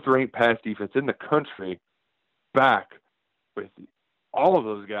the 4th-ranked pass defense in the country back with all of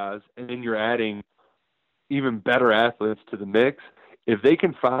those guys, and then you're adding even better athletes to the mix. If they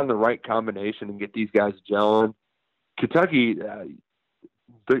can find the right combination and get these guys gelling, Kentucky,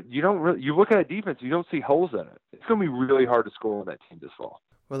 you look at a defense, you don't see holes in it. It's going to be really hard to score on that team this fall.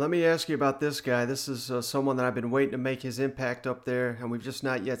 Well, let me ask you about this guy. This is someone that I've been waiting to make his impact up there, and we've just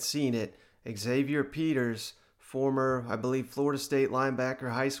not yet seen it. Xavier Peters, former, I believe, Florida State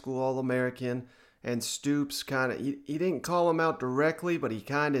linebacker, high school All-American, and Stoops he didn't call him out directly, but he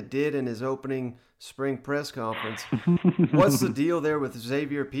kind of did in his opening spring press conference. What's the deal there with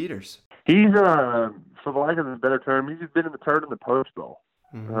Xavier Peters? He's, for the lack of a better term, he's been in the turd in the Post Bowl.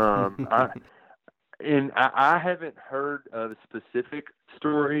 I haven't heard the specific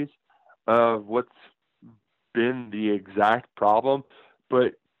stories of what's been the exact problem,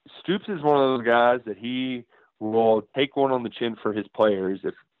 but Stoops is one of those guys that he will take one on the chin for his players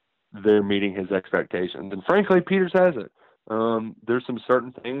if they're meeting his expectations. And frankly, Peters hasn't. There's some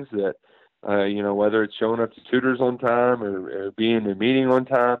certain things that, whether it's showing up to tutors on time or being in a meeting on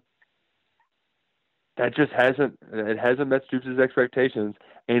time, that just hasn't met Stoops' expectations,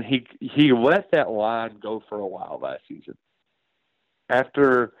 and he let that line go for a while last season.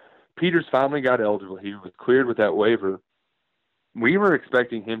 After Peters finally got eligible, he was cleared with that waiver. We were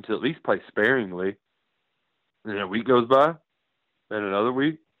expecting him to at least play sparingly. And a week goes by, and another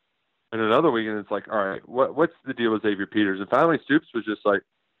week, and it's like, all right, what's the deal with Xavier Peters? And finally Stoops was just like,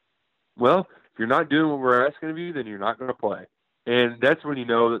 well, if you're not doing what we're asking of you, then you're not going to play. And that's when you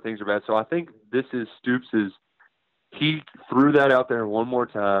know that things are bad. So I think this is Stoops' – he threw that out there one more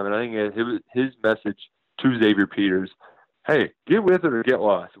time, and I think it was his message to Xavier Peters, hey, get with it or get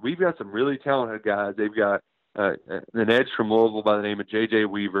lost. We've got some really talented guys. They've got an edge from Louisville by the name of J.J.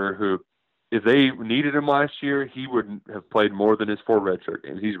 Weaver, who if they needed him last year, he would have played more than his 4 redshirt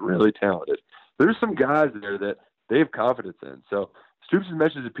games. He's really talented. There's some guys there that they have confidence in. So Stoops'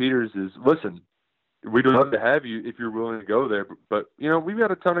 message to Peters is, listen, we'd love to have you if you're willing to go there. But we've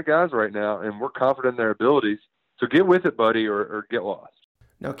got a ton of guys right now, and we're confident in their abilities. So get with it, buddy, or get lost.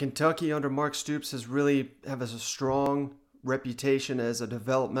 Now, Kentucky under Mark Stoops has a strong reputation as a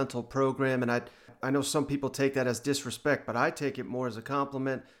developmental program, and I know some people take that as disrespect, but I take it more as a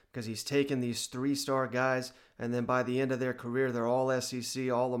compliment because he's taken these 3-star guys, and then by the end of their career, they're all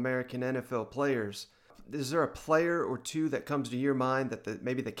SEC, all-American NFL players. Is there a player or two that comes to your mind that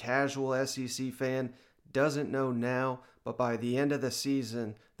maybe the casual SEC fan doesn't know now, but by the end of the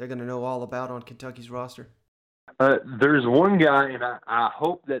season, they're going to know all about on Kentucky's roster? There's one guy, and I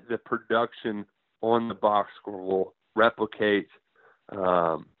hope that the production on the box score will replicate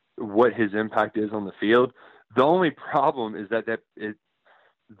what his impact is on the field. The only problem is that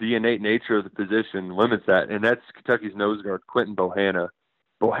the innate nature of the position limits that, and that's Kentucky's nose guard, Quentin Bohanna.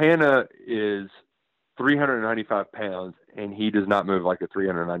 Bohanna is 395 pounds, and he does not move like a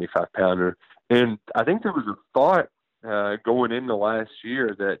 395-pounder. And I think there was a thought going into last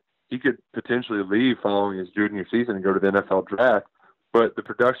year that he could potentially leave following his junior season and go to the NFL draft, but the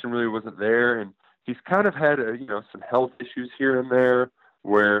production really wasn't there, and he's kind of had some health issues here and there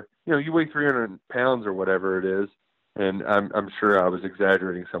where you weigh 300 pounds or whatever it is, and I'm sure I was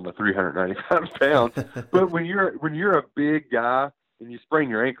exaggerating some of 395 pounds, but when you're a big guy and you sprain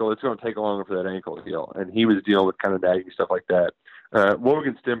your ankle, it's going to take longer for that ankle to heal, and he was dealing with kind of nagging stuff like that.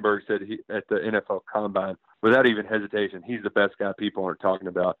 Logan Stenberg said at the NFL Combine, without even hesitation, he's the best guy people aren't talking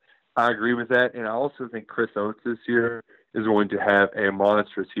about. I agree with that, and I also think Chris Oates this year is going to have a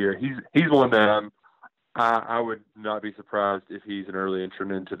monstrous year. He's one that I would not be surprised if he's an early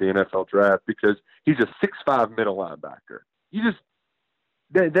entrant into the NFL draft because he's a 6'5" middle linebacker.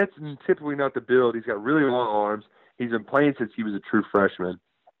 That's typically not the build. He's got really long arms. He's been playing since he was a true freshman,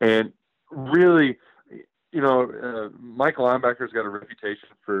 and really, Mike linebacker's got a reputation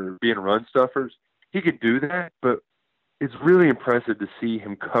for being run stuffers. He could do that, but it's really impressive to see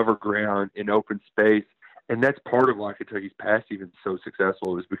him cover ground in open space, and that's part of why Kentucky's pass defense is so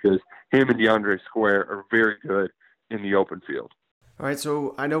successful is because him and DeAndre Square are very good in the open field. All right,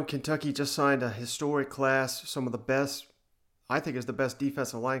 so I know Kentucky just signed a historic class, some of the best, I think is the best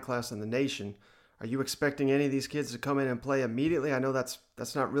defensive line class in the nation. Are you expecting any of these kids to come in and play immediately? I know that's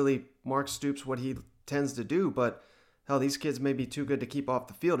not really Mark Stoops what he tends to do, but hell, these kids may be too good to keep off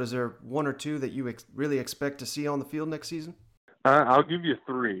the field. Is there one or two that you really expect to see on the field next season? I'll give you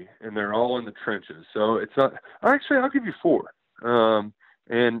 3, and they're all in the trenches. So it's not – actually, I'll give you 4.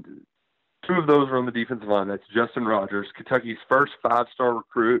 And 2 of those are on the defensive line. That's Justin Rogers, Kentucky's first 5-star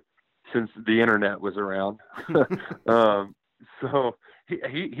recruit since the internet was around. So he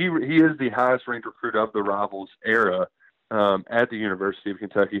is the highest-ranked recruit of the Rivals era at the University of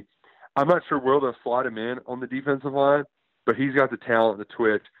Kentucky. I'm not sure where they'll slot him in on the defensive line, but he's got the talent, the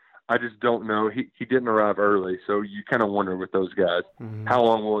twitch. I just don't know. He didn't arrive early, so you kind of wonder with those guys, how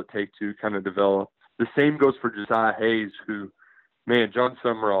long will it take to kind of develop? The same goes for Josiah Hayes, who, man, John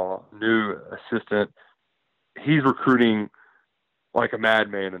Summerall, new assistant, he's recruiting like a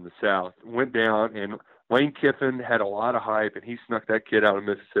madman in the South. Went down, and Lane Kiffin had a lot of hype, and he snuck that kid out of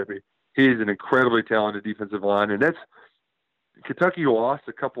Mississippi. He's an incredibly talented defensive line, and that's Kentucky lost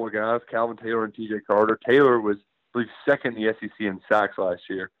a couple of guys, Calvin Taylor and TJ Carter. Taylor was, I believe, second in the SEC in sacks last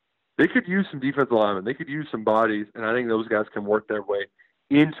year. They could use some defensive linemen. They could use some bodies, and I think those guys can work their way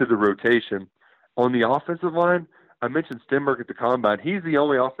into the rotation. On the offensive line, I mentioned Stenberg at the Combine. He's the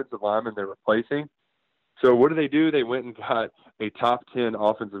only offensive lineman they're replacing. So what do? They went and got a top 10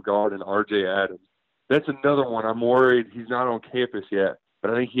 offensive guard in R.J. Adams. That's another one. I'm worried he's not on campus yet,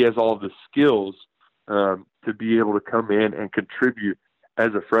 but I think he has all of the skills to be able to come in and contribute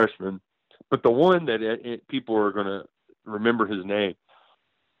as a freshman. But the one that people are going to remember his name,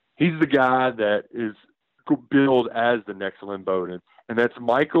 he's the guy that is billed as the next Lynn Bowden, and that's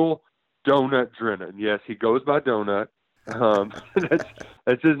Michael Donut Drennan. Yes, he goes by Donut.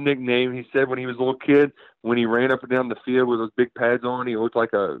 That's his nickname. He said when he was a little kid, when he ran up and down the field with those big pads on, he looked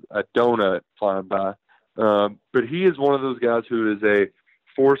like a donut flying by. But he is one of those guys who is a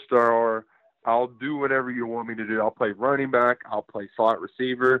 4-star. I'll do whatever you want me to do. I'll play running back. I'll play slot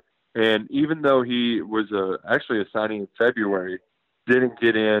receiver. And even though he was actually a signing in February, didn't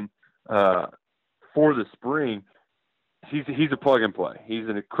get in for the spring, he's a plug and play. He's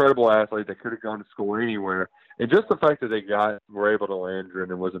an incredible athlete that could have gone to school anywhere. And just the fact that they were able to land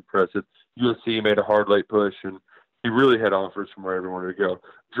Drennan was impressive. USC made a hard late push, and he really had offers from wherever he wanted to go.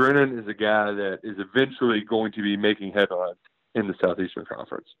 Drennan is a guy that is eventually going to be making headlines in the Southeastern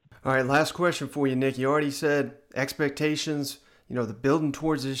Conference. All right, last question for you, Nick. You already said expectations, the building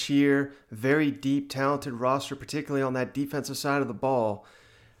towards this year, very deep, talented roster, particularly on that defensive side of the ball.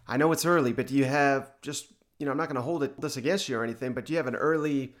 I know it's early, but do you have just, I'm not going to hold this against you or anything, but do you have an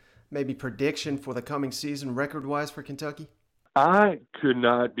early maybe prediction for the coming season record-wise for Kentucky? I could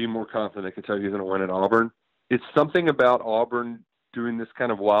not be more confident that Kentucky is going to win at Auburn. It's something about Auburn doing this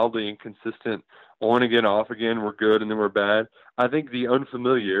kind of wildly inconsistent on again, off again, we're good and then we're bad. I think the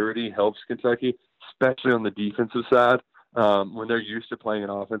unfamiliarity helps Kentucky, especially on the defensive side, when they're used to playing an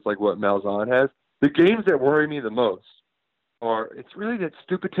offense like what Malzahn has. The games that worry me the most it's really that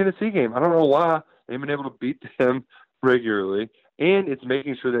stupid Tennessee game. I don't know why they've been able to beat them regularly, and it's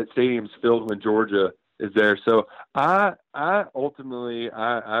making sure that stadium's filled when Georgia is there. So I've got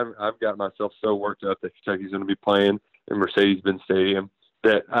myself so worked up that Kentucky's going to be playing in Mercedes-Benz Stadium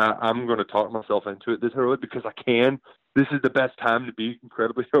that I'm going to talk myself into it this early because I can. This is the best time to be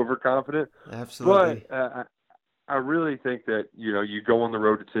incredibly overconfident. Absolutely. But I really think that, you go on the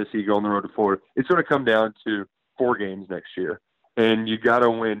road to Tennessee, you go on the road to Florida. It's going to come down to 4 games next year. And you got to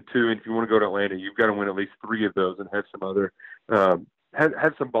win 2. And if you want to go to Atlanta, you've got to win at least 3 of those and have some other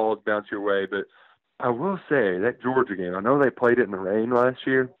have some balls bounce your way. But I will say that Georgia game, I know they played it in the rain last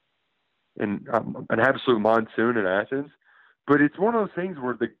year and an absolute monsoon in Athens. But it's one of those things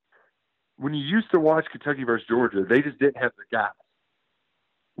where when you used to watch Kentucky versus Georgia, they just didn't have the guys.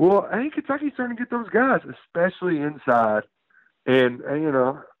 Well, I think Kentucky's starting to get those guys, especially inside. And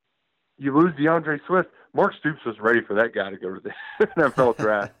you lose DeAndre Swift. Mark Stoops was ready for that guy to go to the NFL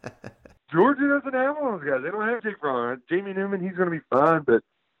draft. Georgia doesn't have one of those guys. They don't have Jake Brown. Jamie Newman, he's going to be fine. But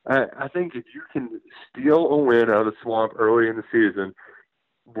I think if you can steal a win out of the swamp early in the season,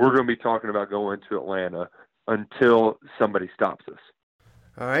 we're going to be talking about going to Atlanta until somebody stops us.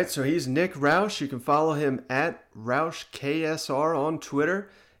 All right, so he's Nick Roush. You can follow him at RoushKSR on Twitter.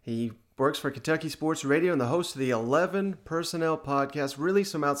 He works for Kentucky Sports Radio and the host of the 11 Personnel podcast. Really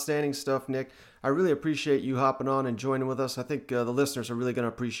some outstanding stuff, Nick. I really appreciate you hopping on and joining with us. I think the listeners are really going to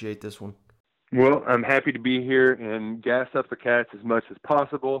appreciate this one. Well, I'm happy to be here and gas up the Cats as much as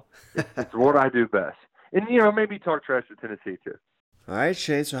possible. It's what I do best. And, maybe talk trash to Tennessee, too. All right,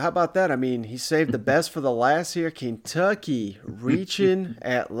 Shane. So how about that? I mean, he saved the best for the last here. Kentucky reaching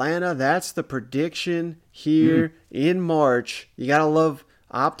Atlanta. That's the prediction here in March. You got to love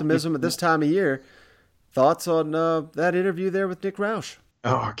optimism at this time of year. Thoughts on that interview there with Nick Roush?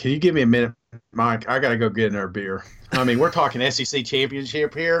 Oh, can you give me a minute, Mike? I got to go get another beer. I mean, we're talking SEC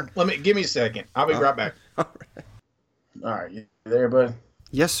championship here. Give me a second. I'll be right back. All right. You there, bud?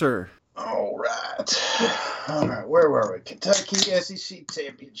 Yes, sir. All right. Where were we? Kentucky SEC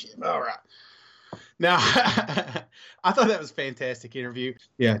championship. All right. Now, I thought that was a fantastic interview.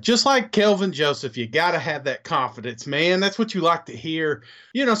 Yeah, just like Kelvin Joseph, you got to have that confidence, man. That's what you like to hear.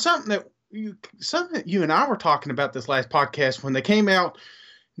 Something that you and I were talking about this last podcast when they came out.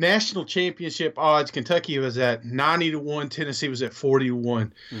 National championship odds, Kentucky was at 90-1, Tennessee was at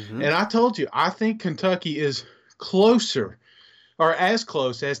 40-1. Mm-hmm. And I told you, I think Kentucky is closer or as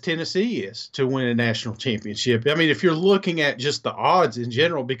close as Tennessee is to win a national championship. I mean, if you're looking at just the odds in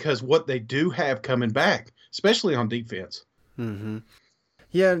general, because what they do have coming back, especially on defense. Mm-hmm.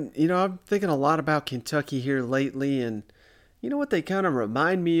 Yeah, I'm thinking a lot about Kentucky here lately, and what they kind of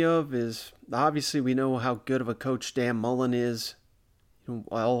remind me of is, obviously we know how good of a coach Dan Mullen is,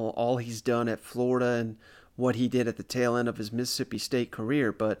 all he's done at Florida and what he did at the tail end of his Mississippi State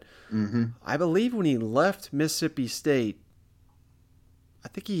career. But I believe when he left Mississippi State, I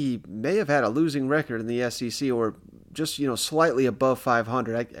think he may have had a losing record in the SEC or just, slightly above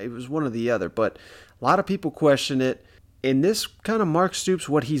 500. It was one or the other, but a lot of people question it. And this kind of Mark Stoops,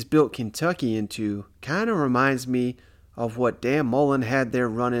 what he's built Kentucky into, kind of reminds me of what Dan Mullen had there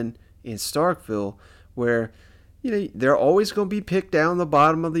running in Starkville, where, they're always going to be picked down the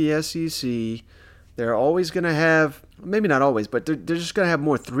bottom of the SEC. They're always going to have, maybe not always, but they're just going to have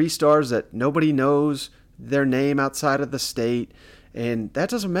more 3-stars that nobody knows their name outside of the state. And that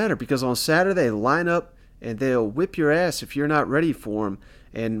doesn't matter because on Saturday, they line up and they'll whip your ass if you're not ready for them.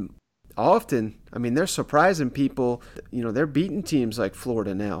 And often, they're surprising people. They're beating teams like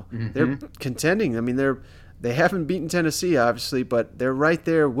Florida now. Mm-hmm. They're contending. They haven't beaten Tennessee, obviously, but they're right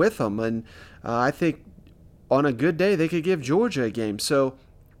there with them. And I think on a good day, they could give Georgia a game. So,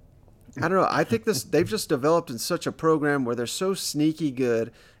 I don't know. I think they've just developed in such a program where they're so sneaky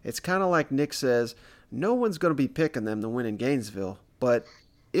good. It's kind of like Nick says, no one's going to be picking them to win in Gainesville. But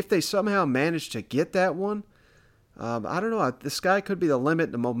if they somehow manage to get that one, I don't know. The sky could be the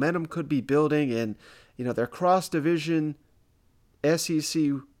limit. The momentum could be building, and their cross-division SEC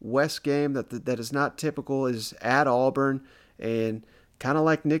West game that is not typical is at Auburn, and kind of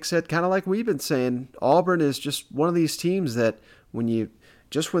like Nick said, kind of like we've been saying, Auburn is just one of these teams that when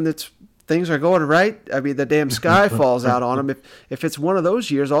things are going right, I mean, the damn sky falls out on them. If it's one of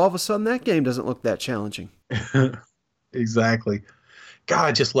those years, all of a sudden that game doesn't look that challenging. Exactly. God,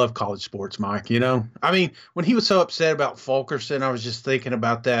 I just love college sports, Mike. I mean, when he was so upset about Fulkerson, I was just thinking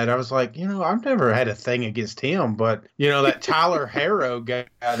about that. I was like, I've never had a thing against him, but that Tyler Harrow guy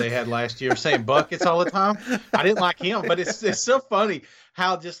they had last year saying buckets all the time, I didn't like him. But it's so funny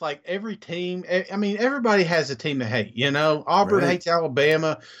how just like every team, I mean, everybody has a team to hate. Auburn hates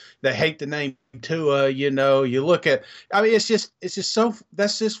Alabama. They hate the name Tua. You look at, I mean, it's just so,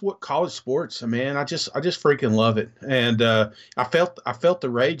 that's just what college sports, man. I just freaking love it. And I felt the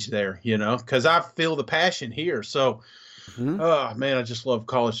rage there, because I feel the passion here. So, oh man, I just love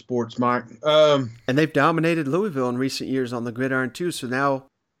college sports, Mike. And they've dominated Louisville in recent years on the gridiron too. So now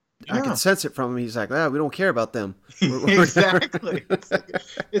I can sense it from him. He's like, we don't care about them. Exactly.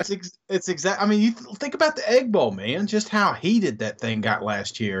 It's exact. I mean, you think about the Egg Bowl, man. Just how heated that thing got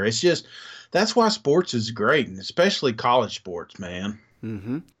last year. It's just that's why sports is great, and especially college sports, man.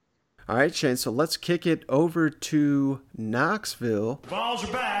 Mm-hmm. All right, Shane. So let's kick it over to Knoxville. Vols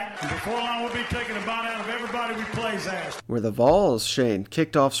are back, and before long we'll be taking a bite out of everybody we plays as. Where the Vols, Shane,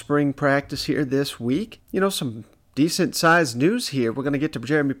 kicked off spring practice here this week. Some decent-sized news here. We're going to get to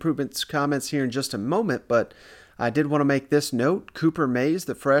Jeremy Pruitt's comments here in just a moment, but I did want to make this note. Cooper Mays,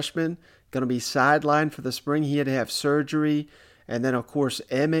 the freshman, going to be sidelined for the spring. He had to have surgery. And then, of course,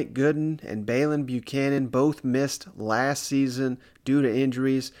 Emmett Gooden and Balin Buchanan both missed last season due to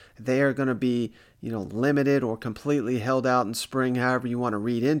injuries. They are going to be, limited or completely held out in spring, however you want to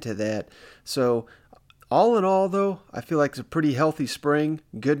read into that. So, all in all, though, I feel like it's a pretty healthy spring.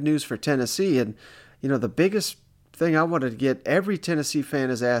 Good news for Tennessee. And, the biggest thing I wanted to get, every Tennessee fan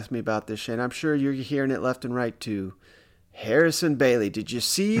has asked me about this, Shane. I'm sure you're hearing it left and right too. Harrison Bailey, did you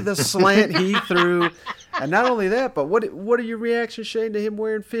see the slant he threw? And not only that, but what are your reactions, Shane, to him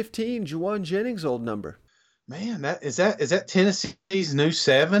wearing 15, Juwan Jennings' old number? Man, is that Tennessee's new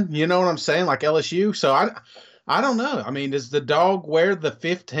 7? You know what I'm saying? Like LSU. So I don't know. I mean, does the dog wear the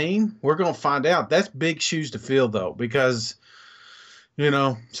 15? We're gonna find out. That's big shoes to fill, though, because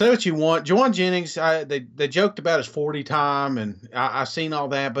say what you want. Juwan Jennings, they joked about his 40 time, and I've seen all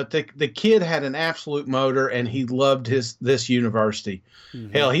that. But the kid had an absolute motor, and he loved this university.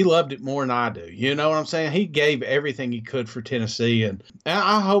 Mm-hmm. Hell, he loved it more than I do. You know what I'm saying? He gave everything he could for Tennessee, and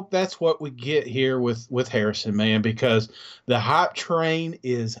I hope that's what we get here with Harrison, man, because the hype train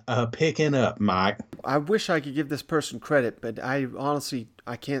is picking up, Mike. I wish I could give this person credit, but I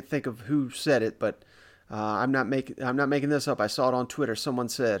can't think of who said it, but. I'm not making this up. I saw it on Twitter. Someone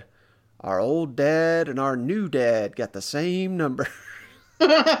said, "Our old dad and our new dad got the same number."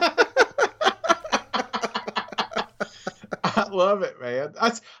 I love it, man.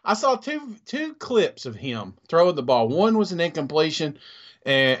 I saw two clips of him throwing the ball. One was an incompletion,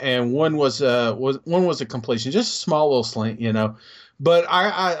 and one was a completion, just a small little slant, But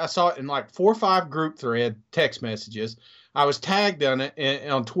I saw it in like 4 or 5 group thread text messages. I was tagged on it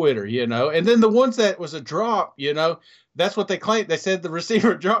on Twitter, and then the ones that was a drop, that's what they claimed. They said the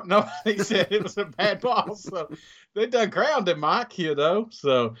receiver dropped. Nobody said it was a bad ball. So they done grounded Mike,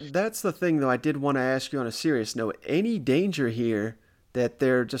 So that's the thing, though. I did want to ask you on a serious note. Any danger here that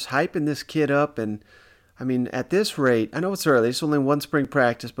they're just hyping this kid up? And I mean, at this rate, I know it's early. It's only one spring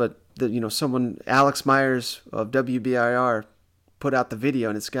practice, but someone, Alex Myers of WBIR, put out the video,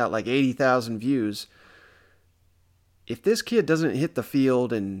 and it's got like 80,000 views. If this kid doesn't hit the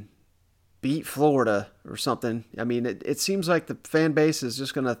field and beat Florida or something, I mean, it seems like the fan base is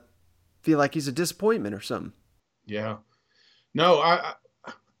just going to feel like he's a disappointment or something. Yeah. No,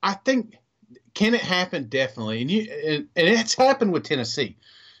 I think, can it happen? Definitely. And it's happened with Tennessee.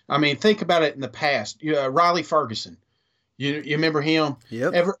 I mean, think about it in the past. Riley Ferguson. You remember him?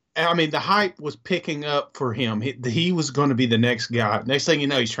 Yep. The hype was picking up for him. He was going to be the next guy. Next thing you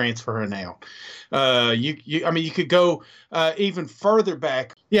know, he's transferring out. You could go even further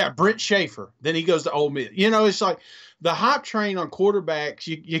back. Yeah, Brent Schaefer. Then he goes to Ole Miss. It's like the hype train on quarterbacks.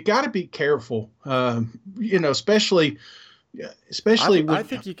 You got to be careful. Especially. I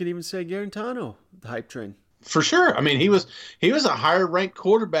think you could even say Garantano, the hype train. For sure. I mean, he was a higher ranked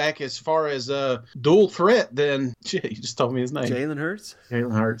quarterback as far as dual threat than you just told me his name. Jalen Hurts.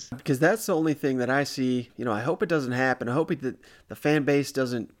 Jalen Hurts. Because that's the only thing that I see. I hope it doesn't happen. I hope that the fan base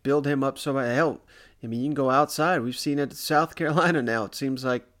doesn't build him up so much. Hell, I mean, you can go outside. We've seen it in South Carolina now. It seems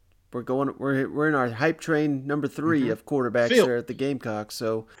like we're in our hype train number 3 of quarterbacks there at the Gamecocks.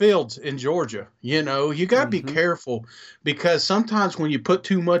 So Fields in Georgia, you got to be careful, because sometimes when you put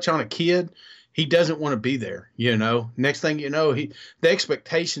too much on a kid, he doesn't want to be there. Next thing you know, the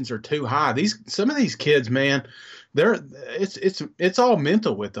expectations are too high. Some of these kids, man, it's all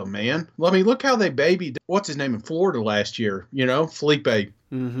mental with them, man. I mean, look how they babied what's his name in Florida last year. Felipe.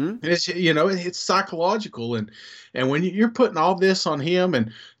 Mm-hmm. It's psychological, and when you're putting all this on him and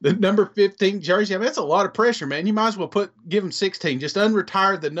the number 15 jersey, I mean, that's a lot of pressure, man. You might as well give him 16, just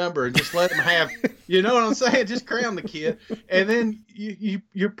unretire the number and just let him have, you know what I'm saying? Just crown the kid, and then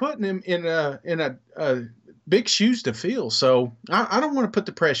you're putting him in a big shoes to fill. So I don't want to put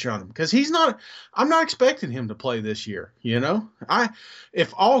the pressure on him, because I'm not expecting him to play this year.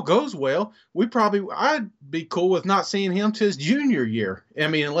 If all goes well, I'd be cool with not seeing him to his junior year. I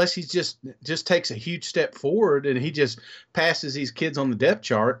mean, unless he just takes a huge step forward and he just passes these kids on the depth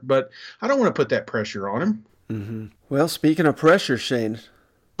chart. But I don't want to put that pressure on him. Mm-hmm. Well, speaking of pressure, Shane.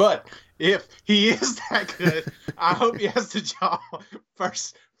 But if he is that good, I hope he has the job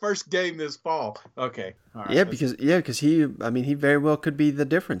first game this fall. Okay. All right. Because he very well could be the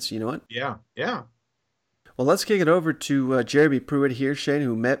difference. You know what? Yeah. Well, let's kick it over to Jeremy Pruitt here, Shane,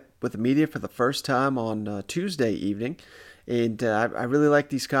 who met with the media for the first time on Tuesday evening. And I really like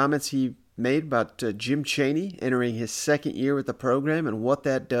these comments he made about Jim Chaney entering his second year with the program and what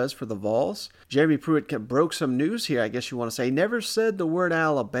that does for the Vols. Jeremy Pruitt broke some news here, I guess you want to say. He never said the word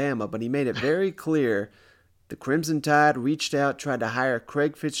Alabama, but he made it very clear the Crimson Tide reached out, tried to hire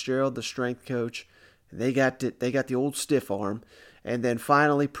Craig Fitzgerald, the strength coach. They got the old stiff arm. And then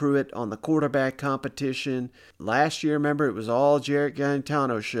finally Pruitt on the quarterback competition. Last year, remember, it was all Jarrett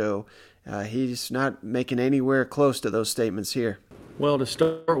Gaetano's show. He's not making anywhere close to those statements here. Well, to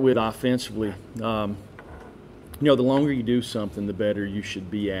start with offensively, the longer you do something, the better you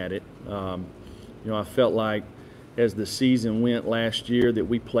should be at it. I felt like as the season went last year that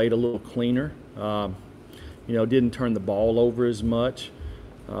we played a little cleaner. Didn't turn the ball over as much.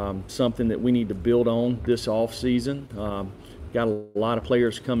 Something that we need to build on this offseason. Got a lot of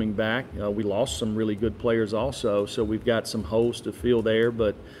players coming back. We lost some really good players also, so we've got some holes to fill there.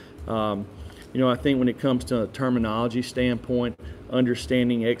 But, I think when it comes to a terminology standpoint,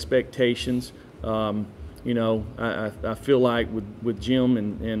 understanding expectations, I feel like with Jim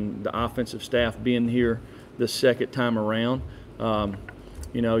and the offensive staff being here the second time around,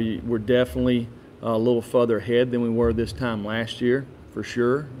 we're definitely a little further ahead than we were this time last year, for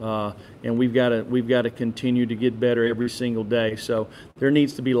sure. And we've got to continue to get better every single day. So there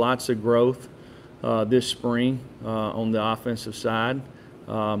needs to be lots of growth this spring on the offensive side.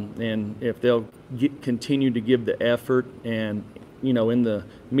 And if they'll continue to give the effort and, in the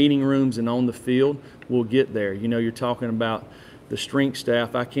meeting rooms and on the field, we'll get there. You're talking about the strength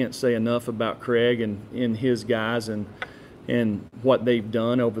staff. I can't say enough about Craig and his guys and what they've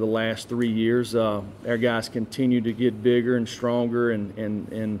done over the last 3 years. Our guys continue to get bigger and stronger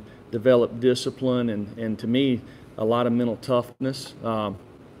and develop discipline and to me, a lot of mental toughness. In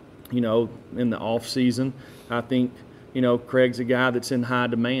the off season, I think, Craig's a guy that's in high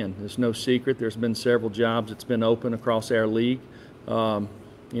demand. There's no secret. There's been several jobs that's been open across our league, in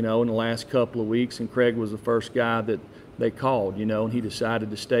the last couple of weeks, and Craig was the first guy that they called, and he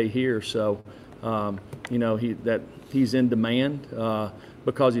decided to stay here. So, he's in demand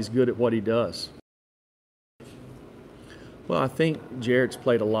because he's good at what he does. Well, I think Jarrett's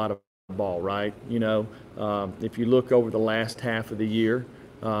played a lot of ball, right? If you look over the last half of the year,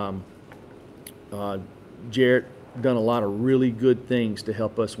 Jarrett done a lot of really good things to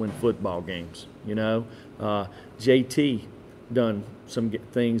help us win football games. JT done some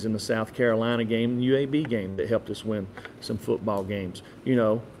things in the South Carolina game and UAB game that helped us win some football games.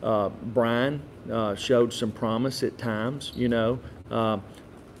 Brian showed some promise at times.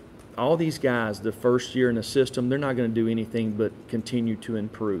 All these guys, the first year in the system, they're not going to do anything but continue to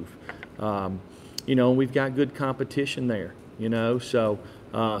improve. We've got good competition there. So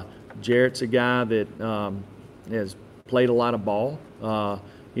Jarrett's a guy that has played a lot of ball.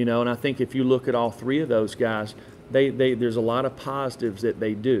 And I think if you look at all three of those guys, there's a lot of positives that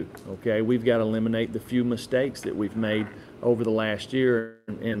they do. Okay, we've got to eliminate the few mistakes that we've made over the last year,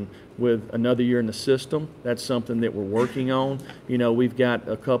 and with another year in the system, that's something that we're working on. We've got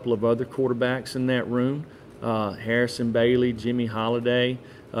a couple of other quarterbacks in that room, Harrison Bailey, Jimmy Holiday,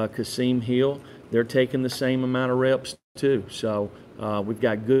 Kasim Hill. They're taking the same amount of reps too. So we've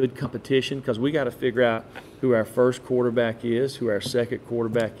got good competition because we got to figure out who our first quarterback is, who our second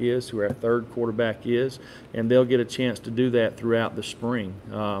quarterback is, who our third quarterback is, and they'll get a chance to do that throughout the spring.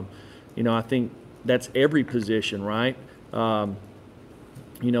 I think that's every position, right?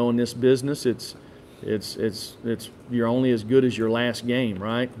 In this business, it's you're only as good as your last game,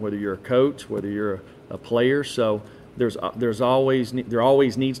 right? Whether you're a coach, whether you're a player. So there always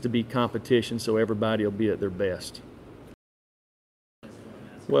needs to be competition, so everybody will be at their best.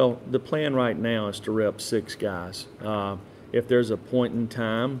 Well, the plan right now is to rep 6 guys. If there's a point in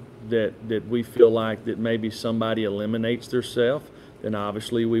time that we feel like that maybe somebody eliminates themselves, then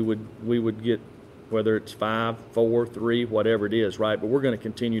obviously we would get, whether it's 5, 4, 3, whatever it is, right? But we're going to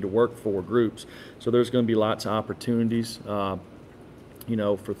continue to work 4 groups. So there's going to be lots of opportunities, for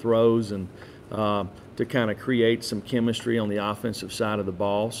throws and to kind of create some chemistry on the offensive side of the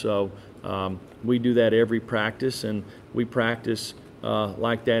ball. So we do that every practice, and we practice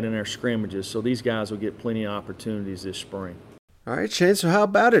like that in our scrimmages. So these guys will get plenty of opportunities this spring. All right, Shane, so how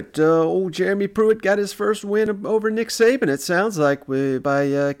about it? Old Jeremy Pruitt got his first win over Nick Saban, it sounds like,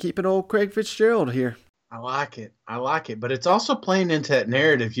 by keeping old Craig Fitzgerald here. I like it. But it's also playing into that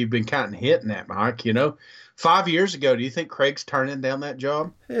narrative you've been kind of hitting at, Mike. 5 years ago, do you think Craig's turning down that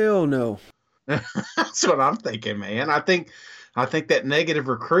job? Hell no. That's what I'm thinking, man. I think that negative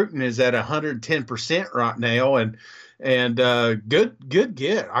recruiting is at 110% right now, and good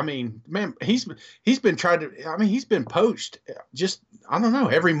get. I mean, man, he's been he's been poached just, I don't know,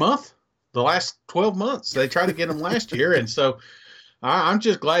 every month the last 12 months. They tried to get him last year, and so I'm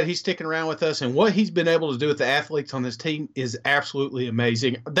just glad he's sticking around with us. And what he's been able to do with the athletes on this team is absolutely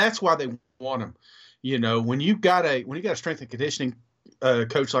amazing. That's why they want him. When you got a strength and conditioning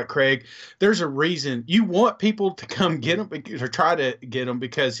coach like Craig, there's a reason you want people to come get him or try to get him,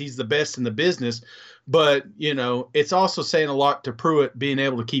 because he's the best in the business. But, it's also saying a lot to Pruitt being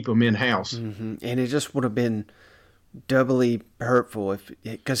able to keep him in-house. Mm-hmm. And it just would have been doubly hurtful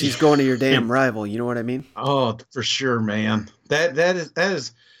because he's going to your damn rival. You know what I mean? Oh, for sure, man.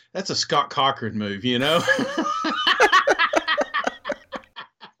 That's a Scott Cochran move,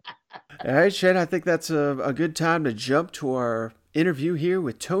 All right, Shane, I think that's a good time to jump to our interview here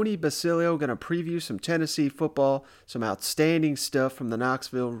with Tony Basilio. Going to preview some Tennessee football, some outstanding stuff from the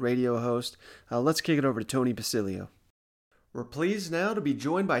Knoxville radio host. Let's kick it over to Tony Basilio. We're pleased now to be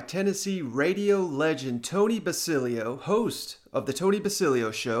joined by Tennessee radio legend Tony Basilio, host of The Tony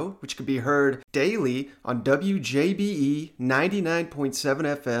Basilio Show, which can be heard daily on WJBE 99.7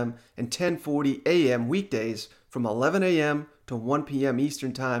 FM and 1040 AM weekdays from 11 a.m. to 1 p.m.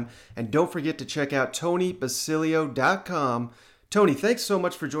 Eastern Time. And don't forget to check out TonyBasilio.com. Tony, thanks so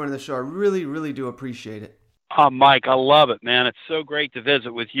much for joining the show. I really, really do appreciate it. Mike, I love it, man. It's so great to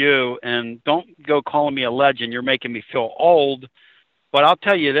visit with you. And don't go calling me a legend. You're making me feel old. But I'll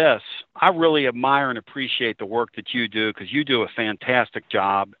tell you this. I really admire and appreciate the work that you do, because you do a fantastic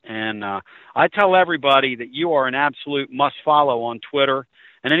job. And I tell everybody that you are an absolute must-follow on Twitter.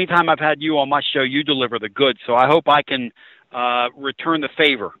 And anytime I've had you on my show, you deliver the goods. So I hope I can return the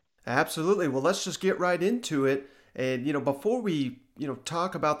favor. Absolutely. Well, let's just get right into it. And, before we,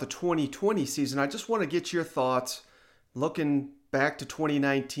 talk about the 2020 season, I just want to get your thoughts looking back to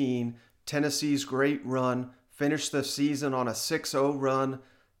 2019, Tennessee's great run, finished the season on a 6-0 run,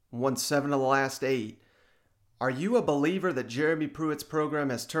 won 7 of the last 8. Are you a believer that Jeremy Pruitt's program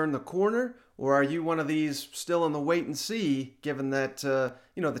has turned the corner, or are you one of these still in the wait and see, given that,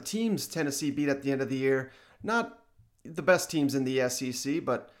 the teams Tennessee beat at the end of the year, not the best teams in the SEC,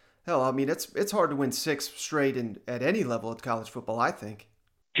 but hell, I mean, it's hard to win 6 straight at any level of college football, I think.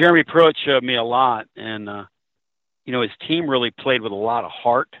 Jeremy Pruitt showed me a lot, and, his team really played with a lot of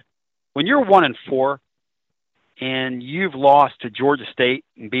heart. When you're 1-4 and you've lost to Georgia State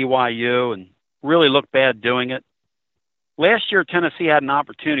and BYU and really looked bad doing it, last year Tennessee had an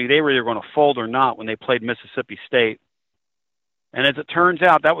opportunity. They were either going to fold or not when they played Mississippi State. And as it turns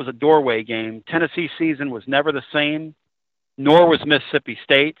out, that was a doorway game. Tennessee's season was never the same, nor was Mississippi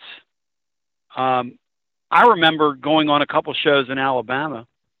State's. I remember going on a couple shows in Alabama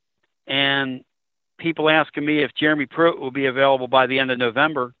and people asking me if Jeremy Pruitt will be available by the end of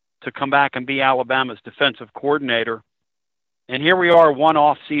November to come back and be Alabama's defensive coordinator. And here we are 1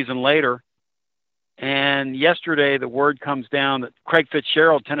 off season later. And yesterday the word comes down that Craig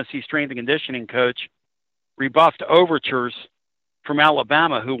Fitzgerald, Tennessee strength and conditioning coach, rebuffed overtures from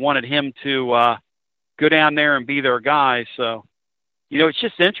Alabama who wanted him to go down there and be their guy. So, it's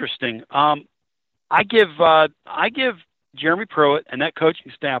just interesting. I give Jeremy Pruitt and that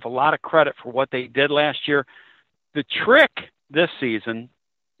coaching staff a lot of credit for what they did last year. The trick this season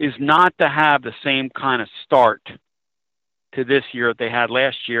is not to have the same kind of start to this year that they had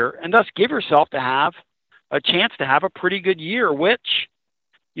last year, and thus give yourself to have a chance to have a pretty good year, which,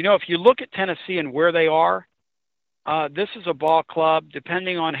 if you look at Tennessee and where they are, this is a ball club,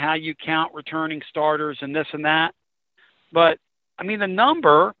 depending on how you count returning starters and this and that. But, I mean, the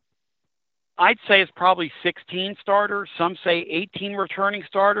number, I'd say, is probably 16 starters. Some say 18 returning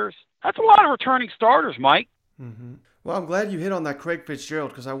starters. That's a lot of returning starters, Mike. Mm-hmm. Well, I'm glad you hit on that Craig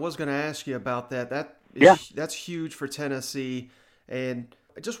Fitzgerald, because I was going to ask you about that. That's huge for Tennessee. And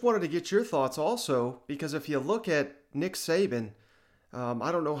I just wanted to get your thoughts also, because if you look at Nick Saban,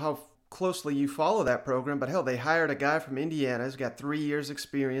 I don't know how closely you follow that program, but hell, they hired a guy from Indiana. He's got 3 years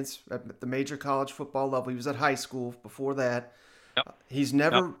experience at the major college football level. He was at high school before that. Yep. He's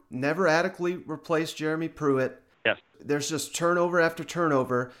never adequately replaced Jeremy Pruitt. Yes. There's just turnover after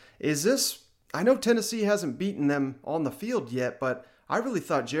turnover. I know Tennessee hasn't beaten them on the field yet, but I really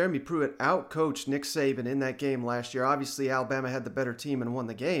thought Jeremy Pruitt outcoached Nick Saban in that game last year. Obviously, Alabama had the better team and won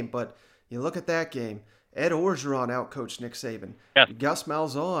the game, but you look at that game. Ed Orgeron outcoached Nick Saban. Yes. Gus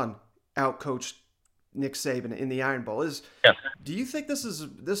Malzahn outcoached Nick Saban in the Iron Bowl. Yes. Do you think this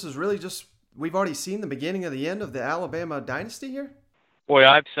is really just, we've already seen the beginning of the end of the Alabama dynasty here? Boy,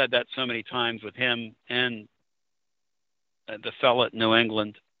 I've said that so many times with him and the fella at New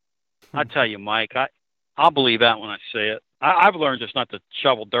England. I tell you, Mike, I'll believe that when I see it. I've learned just not to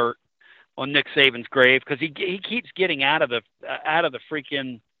shovel dirt on Nick Saban's grave, because he keeps getting out of the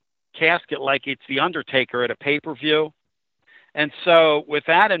freaking casket like it's the Undertaker at a pay-per-view. And so with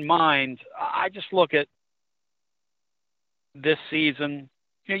that in mind, I just look at this season.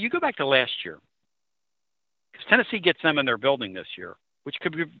 You know, you go back to last year, because Tennessee gets them in their building this year, which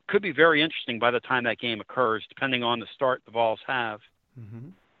could be very interesting by the time that game occurs, depending on the start the Vols have. Mm-hmm.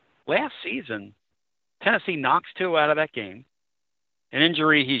 Last season, Tennessee knocks 2 out of that game. An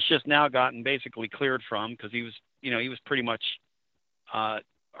injury he's just now gotten basically cleared from, because he was pretty much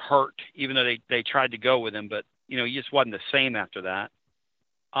hurt, even though they tried to go with him, but he just wasn't the same after that.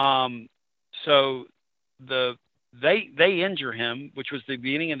 So they injure him, which was the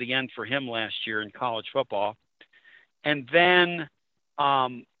beginning of the end for him last year in college football. And then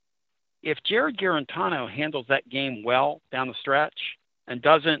if Jared Garantano handles that game well down the stretch and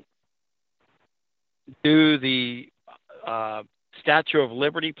doesn't do the Statue of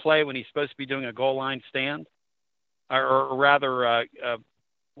Liberty play when he's supposed to be doing a goal line stand, or rather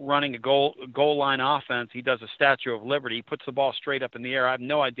running a goal line offense, he does a Statue of Liberty. He puts the ball straight up in the air. I have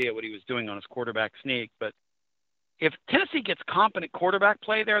no idea what he was doing on his quarterback sneak, but if Tennessee gets competent quarterback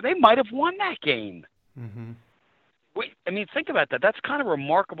play there, they might have won that game. Mm-hmm. Think about that. That's kind of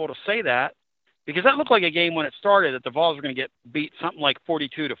remarkable to say that, because that looked like a game when it started that the Vols were going to get beat something like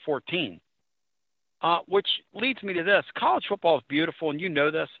 42-14. Which leads me to this. College football is beautiful, and you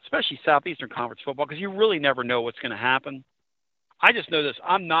know this, especially Southeastern Conference football, because you really never know what's going to happen. I just know this.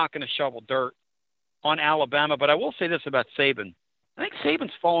 I'm not going to shovel dirt on Alabama, but I will say this about Saban. I think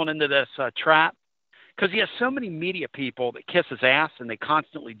Saban's fallen into this trap, because he has so many media people that kiss his ass, and they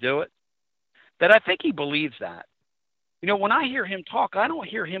constantly do it, that I think he believes that. When I hear him talk, I don't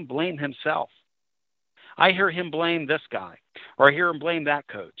hear him blame himself. I hear him blame this guy, or I hear him blame that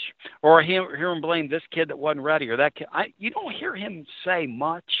coach, or I hear him blame this kid that wasn't ready, or that kid. You don't hear him say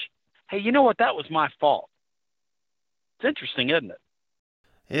much, hey, you know what, that was my fault. It's interesting, isn't it?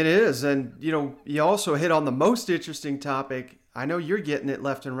 It is. And, you also hit on the most interesting topic. I know you're getting it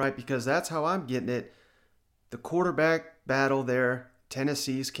left and right, because that's how I'm getting it. The quarterback battle there,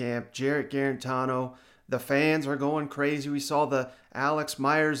 Tennessee's camp, Jarrett Garantano. The fans are going crazy. We saw the Alex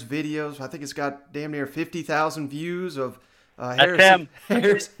Myers videos. I think it's got damn near 50,000 views of Harrison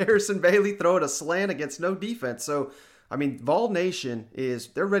Bailey throwing a slant against no defense. So, Vol Nation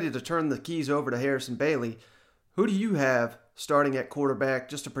they're ready to turn the keys over to Harrison Bailey. Who do you have starting at quarterback?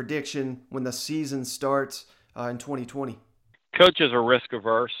 Just a prediction when the season starts in 2020. Coaches are risk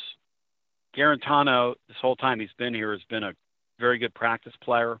averse. Garantano, this whole time he's been here, has been a very good practice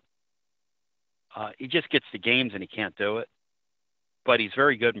player. He just gets to games and he can't do it. But he's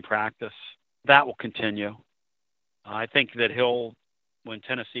very good in practice. That will continue. I think that when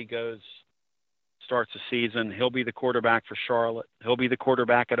Tennessee starts the season, he'll be the quarterback for Charlotte. He'll be the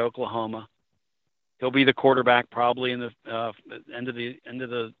quarterback at Oklahoma. He'll be the quarterback probably in the end of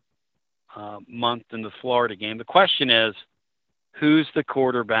the month in the Florida game. The question is, who's the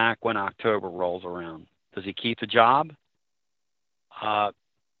quarterback when October rolls around? Does he keep the job?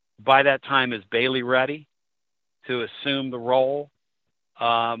 By that time, is Bailey ready to assume the role?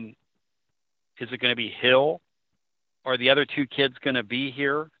 Is it going to be Hill? Are the other two kids going to be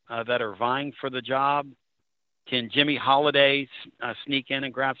here that are vying for the job? Can Jimmy Holiday sneak in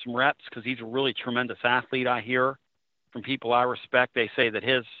and grab some reps? Because he's a really tremendous athlete, I hear from people I respect. They say that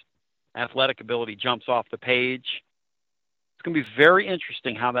his athletic ability jumps off the page. It's going to be very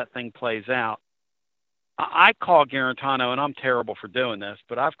interesting how that thing plays out. I call Garantano, and I'm terrible for doing this,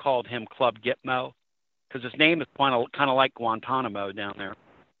 but I've called him Club Gitmo because his name is kind of like Guantanamo down there,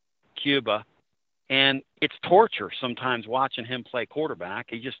 Cuba. And it's torture sometimes watching him play quarterback.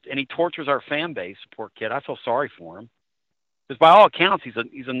 He tortures our fan base, poor kid. I feel sorry for him. Because by all accounts,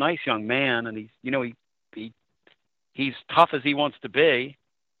 he's a nice young man, and he's tough as he wants to be.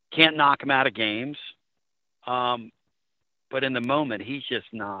 Can't knock him out of games. But in the moment, he's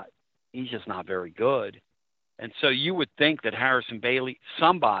just not very good. And so you would think that Harrison Bailey,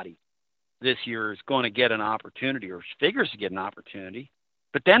 somebody this year, is going to get an opportunity or figures to get an opportunity.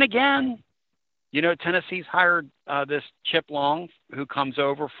 But then again, Tennessee's hired this Chip Long, who comes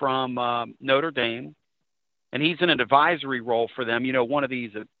over from Notre Dame, and he's in an advisory role for them. One of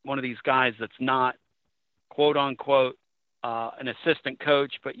these guys that's not quote unquote an assistant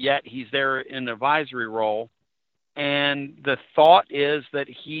coach, but yet he's there in an advisory role. And the thought is that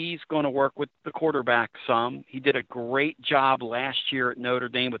he's going to work with the quarterback some. He did a great job last year at Notre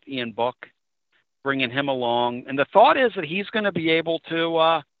Dame with Ian Book, bringing him along. And the thought is that he's going to be able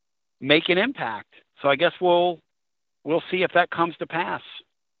to make an impact. So I guess we'll see if that comes to pass.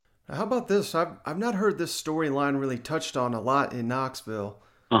 How about this? I've not heard this storyline really touched on a lot in Knoxville.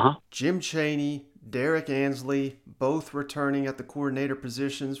 Jim Chaney, Derek Ansley, both returning at the coordinator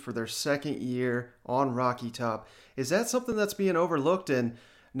positions for their second year on Rocky Top. Is that something that's being overlooked? And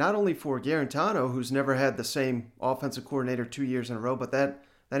not only for Garantano, who's never had the same offensive coordinator 2 years in a row, but that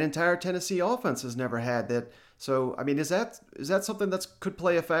entire Tennessee offense has never had that. So, I mean, is that something that could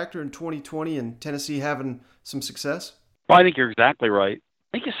play a factor in 2020 and Tennessee having some success? Well, I think you're exactly right.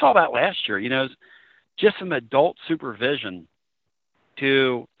 I think you saw that last year. Just some adult supervision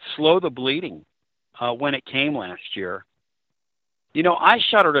to slow the bleeding when it came last year. I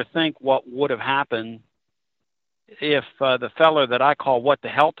shudder to think what would have happened if the fellow that I call What the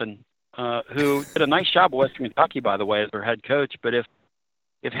Helton, who did a nice job at Western Kentucky, by the way, as their head coach, but if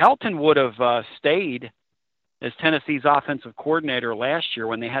Helton would have stayed as Tennessee's offensive coordinator last year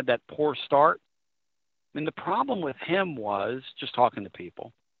when they had that poor start, I mean, the problem with him was, just talking to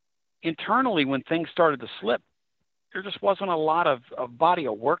people, internally when things started to slip, there just wasn't a lot of body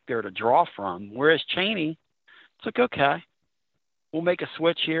of work there to draw from. Whereas Chaney, it's like, okay, we'll make a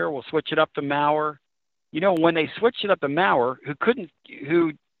switch here. We'll switch it up to Maurer. When they switched it up to Maurer,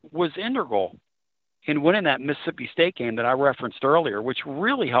 who was integral in winning that Mississippi State game that I referenced earlier, which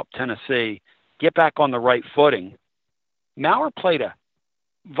really helped Tennessee get back on the right footing. Maurer played a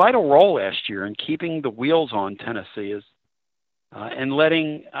vital role last year in keeping the wheels on Tennessee and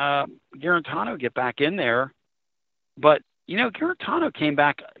letting Garantano get back in there. But, Garantano came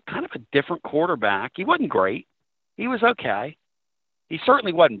back kind of a different quarterback. He wasn't great. He was okay. He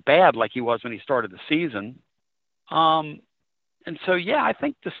certainly wasn't bad like he was when he started the season. And so, yeah, I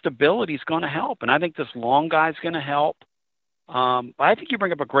think the stability is going to help. And I think this Long guy is going to help. I think you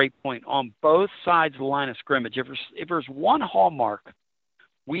bring up a great point on both sides of the line of scrimmage. If there's one hallmark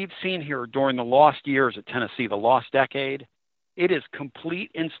we've seen here during the lost years at Tennessee, the lost decade, it is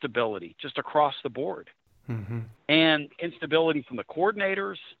complete instability just across the board. Mm-hmm. And instability from the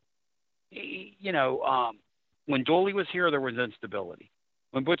coordinators. When Dooley was here, there was instability.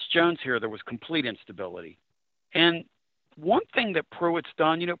 When Butch Jones here, there was complete instability. And one thing that Pruitt's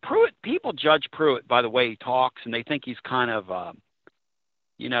done, people judge Pruitt by the way he talks, and they think he's kind of,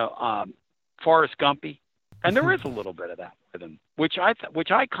 Forrest Gumpy. And there is a little bit of that with him, which I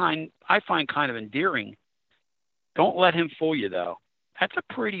find kind of endearing. Don't let him fool you, though. That's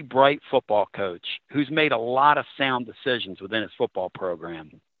a pretty bright football coach who's made a lot of sound decisions within his football program.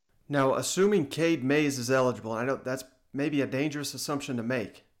 Now, assuming Cade Mays is eligible, I know that's maybe a dangerous assumption to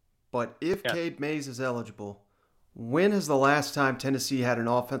make, but if Cade Mays is eligible, when is the last time Tennessee had an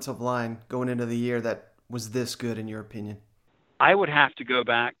offensive line going into the year that was this good, in your opinion? I would have to go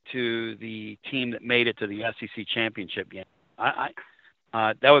back to the team that made it to the SEC championship game.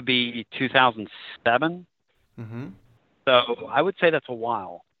 That would be 2007. Mm-hmm. So I would say that's a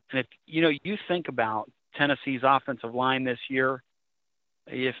while. And if you think about Tennessee's offensive line this year,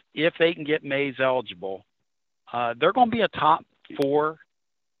 if they can get Mays eligible, they're going to be a top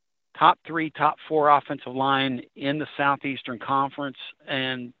 3, top 4 offensive line in the Southeastern Conference,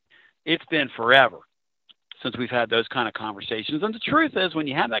 and it's been forever since we've had those kind of conversations. And the truth is, when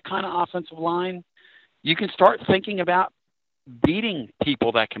you have that kind of offensive line, you can start thinking about beating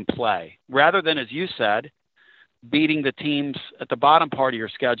people that can play, rather than, as you said, beating the teams at the bottom part of your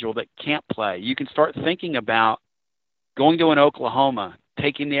schedule that can't play. You can start thinking about going to an Oklahoma,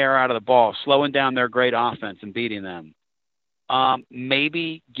 taking the air out of the ball, slowing down their great offense and beating them.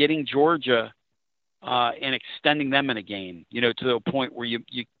 Maybe getting Georgia and extending them in a game, to the point where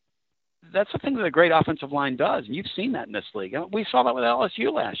that's the thing that a great offensive line does, and you've seen that in this league. We saw that with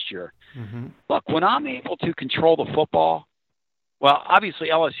LSU last year. Mm-hmm. Look, when I'm able to control the football, well, obviously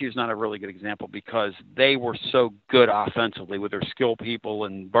LSU is not a really good example because they were so good offensively with their skill people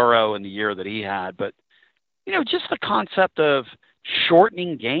and Burrow in the year that he had. But, just the concept of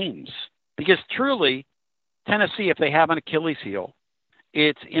shortening games, because truly Tennessee, if they have an Achilles heel,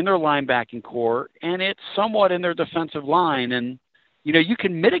 it's in their linebacking core and it's somewhat in their defensive line. And, you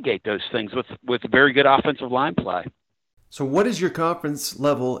can mitigate those things with very good offensive line play. So what is your confidence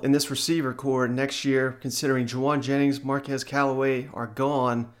level in this receiver core next year, considering Juwan Jennings, Marquez Callaway are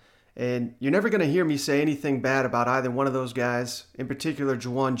gone? And you're never going to hear me say anything bad about either one of those guys, in particular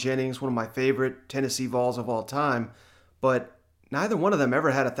Juwan Jennings, one of my favorite Tennessee Vols of all time. But neither one of them ever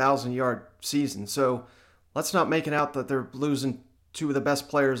had a 1,000-yard season. So let's not make it out that they're losing two of the best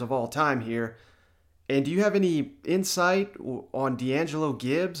players of all time here. And do you have any insight on D'Angelo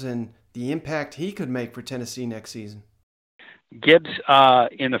Gibbs and the impact he could make for Tennessee next season? Gibbs,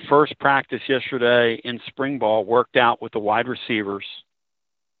 in the first practice yesterday in spring ball, worked out with the wide receivers.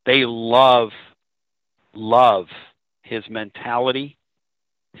 They love his mentality,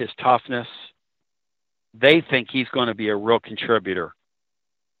 his toughness. They think he's going to be a real contributor.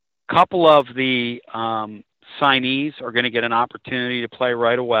 A couple of the signees are going to get an opportunity to play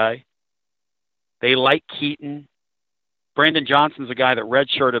right away. They like Keaton. Brandon Johnson's a guy that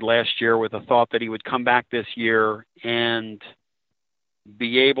redshirted last year with a thought that he would come back this year and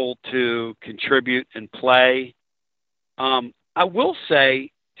be able to contribute and play. I will say,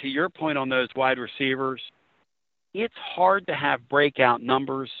 to your point on those wide receivers, it's hard to have breakout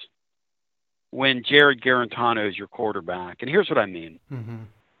numbers when Jared Garantano is your quarterback. And here's what I mean. Mm-hmm.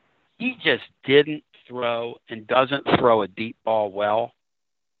 He just didn't throw and doesn't throw a deep ball well.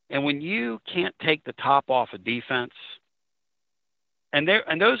 And when you can't take the top off a defense, and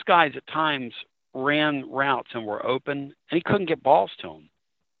those guys at times ran routes and were open, and he couldn't get balls to them.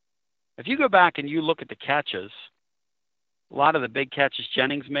 If you go back and you look at the catches, a lot of the big catches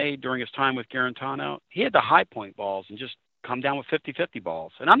Jennings made during his time with Garantano, he had the high point balls and just come down with 50-50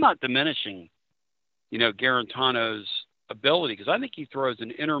 balls. And I'm not diminishing, Garantano's ability, because I think he throws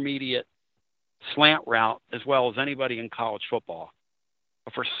an intermediate slant route as well as anybody in college football.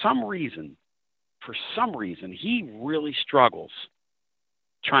 But for some reason, he really struggles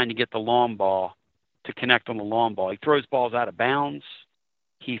trying to get the long ball to connect on the long ball. He throws balls out of bounds.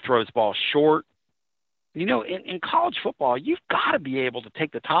 He throws balls short. In college football, you've got to be able to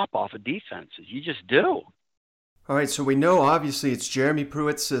take the top off of defenses. You just do. All right, so we know obviously it's Jeremy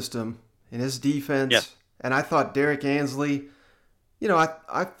Pruitt's system and his defense. Yes. And I thought Derek Ansley,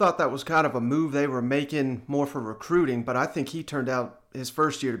 I thought that was kind of a move they were making more for recruiting, but I think he turned out his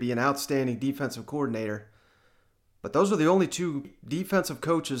first year to be an outstanding defensive coordinator. But those are the only two defensive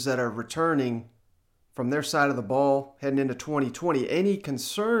coaches that are returning from their side of the ball heading into 2020. Any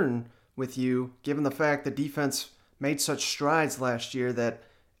concern with you, given the fact that defense made such strides last year that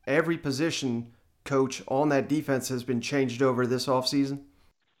every position coach on that defense has been changed over this offseason?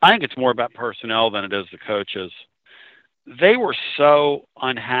 I think it's more about personnel than it is the coaches. They were so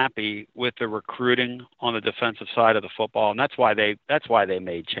unhappy with the recruiting on the defensive side of the football, and that's why they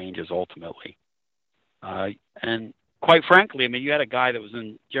made changes ultimately. And quite frankly, I mean, you had a guy that was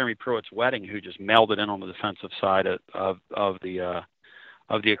in Jeremy Pruitt's wedding who just melded in on the defensive side of the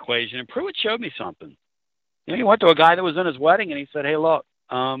equation. And Pruitt showed me something. He went to a guy that was in his wedding and he said, "Hey, look,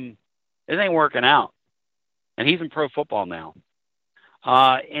 it ain't working out." And he's in pro football now.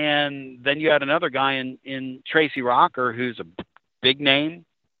 And then you had another guy in Tracy Rocker, who's a big name.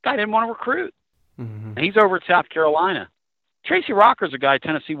 Guy didn't want to recruit. Mm-hmm. And he's over at South Carolina. Tracy Rocker's a guy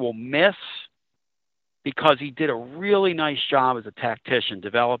Tennessee will miss because he did a really nice job as a tactician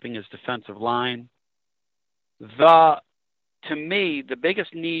developing his defensive line. To me, the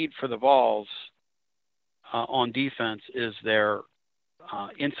biggest need for the Vols on defense is their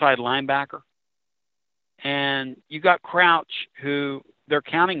inside linebacker. And you got Crouch, who they're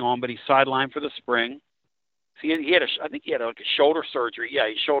counting on, but he's sidelined for the spring. So I think he had like a shoulder surgery. Yeah,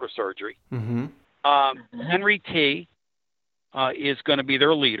 he had shoulder surgery. Mm-hmm. Henry T. is going to be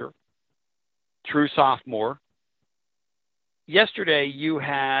their leader, true sophomore. Yesterday, you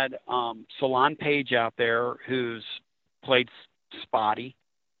had Solon Page out there who's played spotty.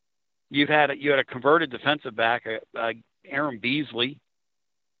 You had a converted defensive back, Aaron Beasley.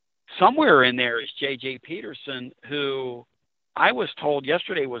 Somewhere in there is J.J. Peterson, who I was told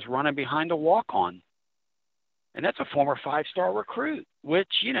yesterday was running behind a walk-on. And that's a former five-star recruit, which,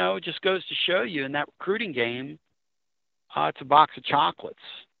 just goes to show you in that recruiting game, it's a box of chocolates.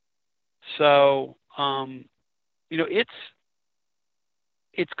 So, it's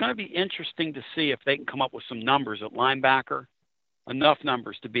it's going to be interesting to see if they can come up with some numbers at linebacker, enough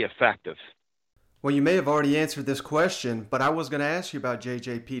numbers to be effective. Well, you may have already answered this question, but I was going to ask you about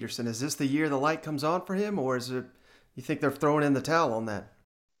J.J. Peterson. Is this the year the light comes on for him, or is it you think they're throwing in the towel on that?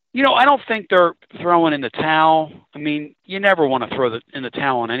 I don't think they're throwing in the towel. I mean, you never want to throw in the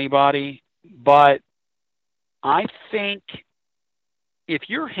towel on anybody, but I think if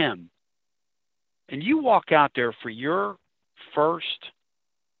you're him and you walk out there for your first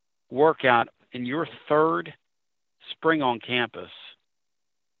workout in your third spring on campus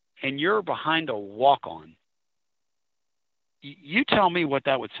and you're behind a walk-on, you tell me what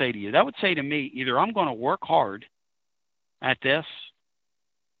that would say to you. That would say to me, either I'm going to work hard at this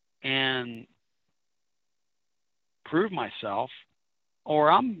and prove myself, or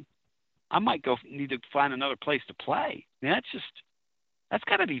I might need to find another place to play. I mean, that's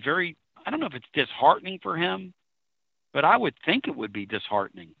got to be very, I don't know if it's disheartening for him, but I would think it would be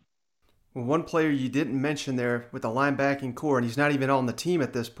disheartening. Well, one player you didn't mention there with the linebacking core, and he's not even on the team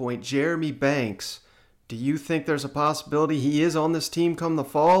at this point, Jeremy Banks. Do you think there's a possibility he is on this team come the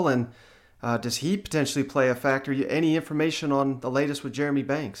fall, and does he potentially play a factor? Any information on the latest with Jeremy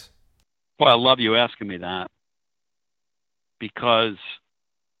Banks? Well, I love you asking me that because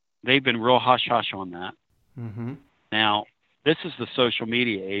they've been real hush-hush on that. Mm-hmm. Now, this is the social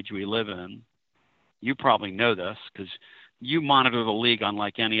media age we live in. You probably know this because you monitor the league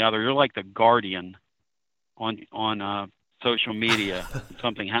unlike any other. You're like the Guardian on social media. When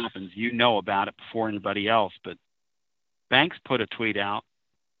something happens, you know about it before anybody else. But Banks put a tweet out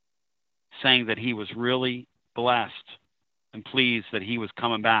saying that he was really blessed and pleased that he was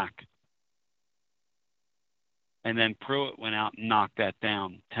coming back. And then Pruitt went out and knocked that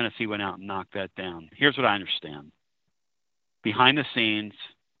down. Tennessee went out and knocked that down. Here's what I understand. Behind the scenes,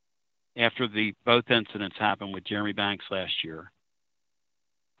 after both incidents happened with Jeremy Banks last year,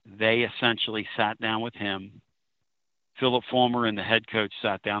 they essentially sat down with him. Philip Fulmer and the head coach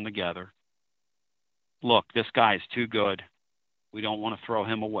sat down together. Look, this guy is too good. We don't want to throw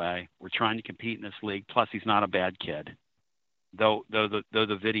him away. We're trying to compete in this league. Plus, he's not a bad kid. Though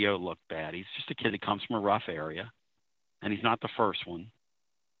the video looked bad. He's just a kid that comes from a rough area, and he's not the first one.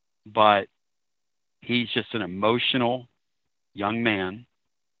 But he's just an emotional young man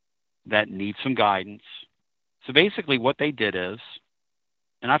that needs some guidance. So basically what they did is,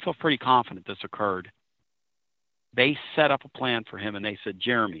 and I feel pretty confident this occurred, they set up a plan for him, and they said,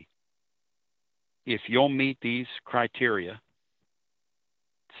 Jeremy, if you'll meet these criteria,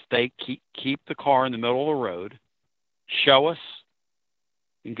 keep the car in the middle of the road, show us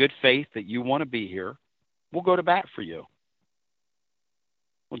in good faith that you want to be here, we'll go to bat for you.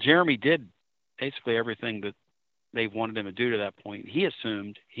 Well, Jeremy did basically everything that they wanted him to do to that point. He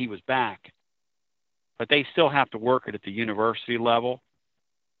assumed he was back, but they still have to work it at the university level,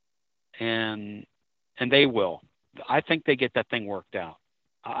 and they will. I think they get that thing worked out.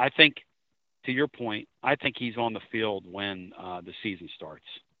 I think, to your point, I think he's on the field when the season starts.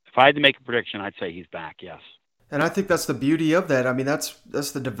 If I had to make a prediction, I'd say he's back, yes. And I think that's the beauty of that. I mean, that's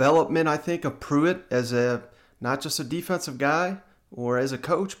the development, I think, of Pruitt as not just a defensive guy or as a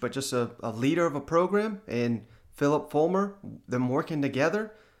coach, but just a leader of a program. And Philip Fulmer, them working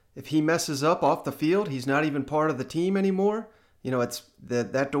together. If he messes up off the field, he's not even part of the team anymore. It's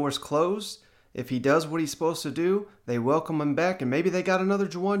that door's closed. If he does what he's supposed to do, they welcome him back, and maybe they got another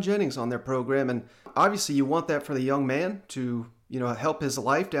Juwan Jennings on their program. And obviously, you want that for the young man to help his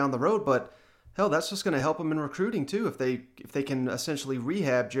life down the road. But hell, that's just going to help him in recruiting too. If they can essentially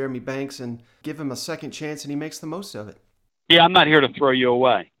rehab Jeremy Banks and give him a second chance, and he makes the most of it. Yeah, I'm not here to throw you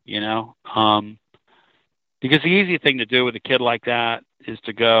away. Because the easy thing to do with a kid like that is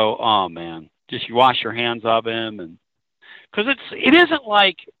to go, oh man, just you wash your hands of him, and because it isn't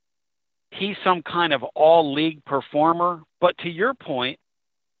like he's some kind of all-league performer. But to your point,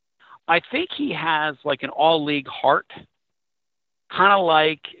 I think he has like an all-league heart, kind of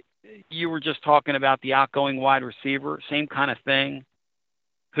like you were just talking about the outgoing wide receiver, same kind of thing,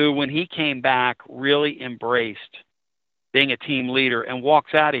 who when he came back really embraced being a team leader and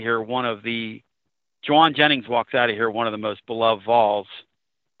walks out of here Juwan Jennings walks out of here one of the most beloved Vols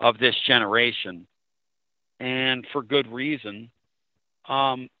of this generation, and for good reason.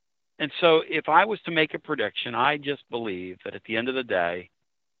 And so if I was to make a prediction, I just believe that at the end of the day,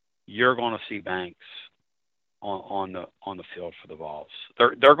 you're going to see Banks on the field for the Vols.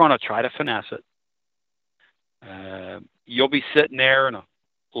 They're going to try to finesse it. You'll be sitting there in a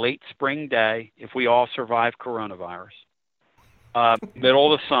late spring day, if we all survive coronavirus,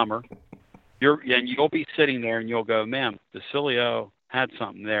 middle of the summer. You'll be sitting there and you'll go, man, Basilio had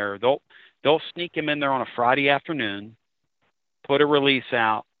something there. They'll sneak him in there on a Friday afternoon, put a release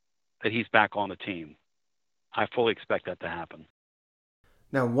out that he's back on the team. I fully expect that to happen.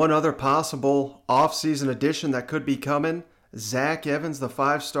 Now, one other possible offseason addition that could be coming, Zach Evans, the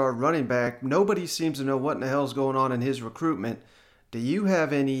 5-star running back. Nobody seems to know what in the hell's going on in his recruitment. Do you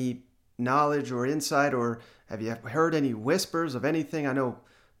have any knowledge or insight, or have you heard any whispers of anything? I know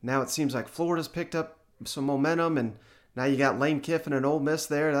now it seems like Florida's picked up some momentum, and now you got Lane Kiffin and Ole Miss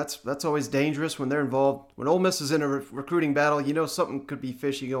there. That's always dangerous when they're involved. When Ole Miss is in a recruiting battle, you know something could be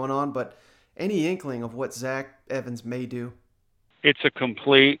fishy going on, but any inkling of what Zach Evans may do? It's a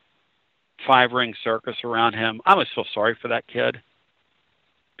complete 5-ring circus around him. I was so sorry for that kid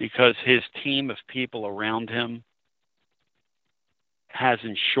because his team of people around him has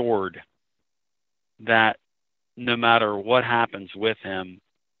ensured that no matter what happens with him,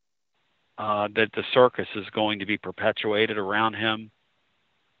 that the circus is going to be perpetuated around him.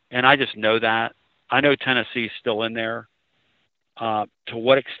 And I just know that. I know Tennessee's still in there. To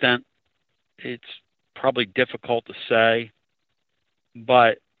what extent, it's probably difficult to say.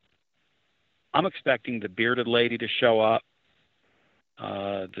 But I'm expecting the bearded lady to show up,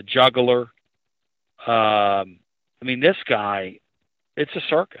 the juggler. This guy, it's a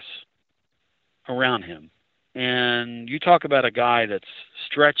circus around him. And you talk about a guy that's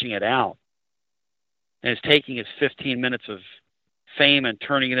stretching it out and is taking his 15 minutes of fame and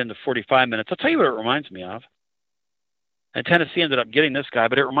turning it into 45 minutes. I'll tell you what it reminds me of. And Tennessee ended up getting this guy,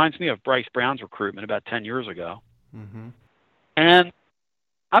 but it reminds me of Bryce Brown's recruitment about 10 years ago. Mm-hmm. And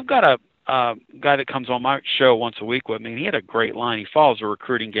I've got a guy that comes on my show once a week with me, and he had a great line. He follows the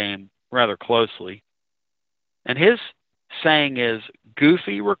recruiting game rather closely. And his saying is,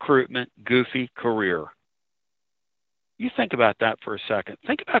 goofy recruitment, goofy career. You think about that for a second.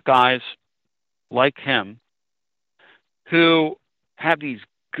 Think about guys like him who have these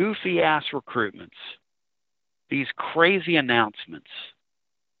goofy-ass recruitments, these crazy announcements,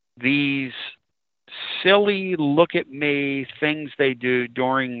 these silly look-at-me things they do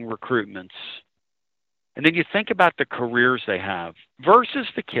during recruitments. And then you think about the careers they have versus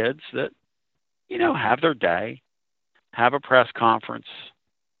the kids that, have their day, have a press conference,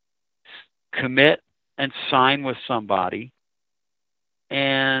 commit and sign with somebody,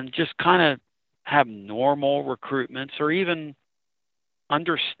 and just kind of have normal recruitments or even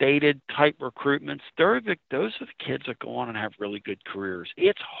understated type recruitments. Those are the kids that go on and have really good careers.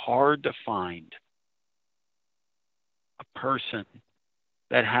 It's hard to find a person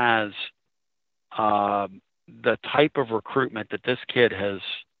that has the type of recruitment that this kid has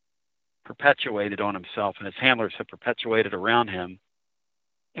perpetuated on himself and his handlers have perpetuated around him,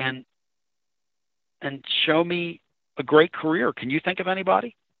 and show me a great career. Can you think of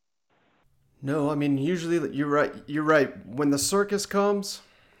anybody? No, usually you're right. When the circus comes,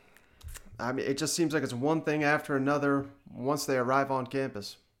 it just seems like it's one thing after another once they arrive on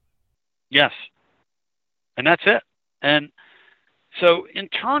campus. Yes. And that's it. And so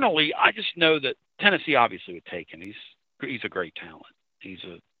internally, I just know that Tennessee obviously would take him. He's a great talent. He's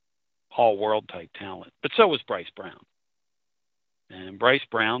a all-world type talent. But so was Bryce Brown. And Bryce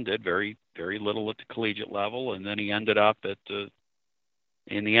Brown did very, very little at the collegiate level, and then he ended up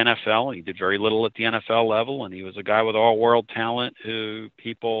in the NFL. He did very little at the NFL level, and he was a guy with all-world talent who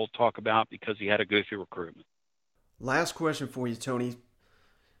people talk about because he had a goofy recruitment. Last question for you, Tony.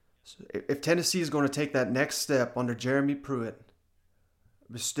 If Tennessee is going to take that next step under Jeremy Pruitt,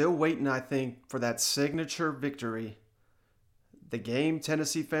 we're still waiting, I think, for that signature victory. The game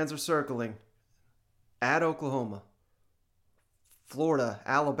Tennessee fans are circling at Oklahoma, Florida,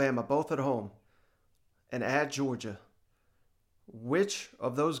 Alabama, both at home, and at Georgia. Which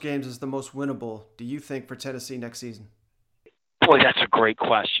of those games is the most winnable, do you think, for Tennessee next season? Boy, that's a great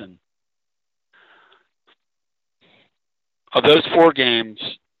question. Of those 4 games,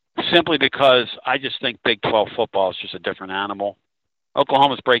 simply because I just think Big 12 football is just a different animal.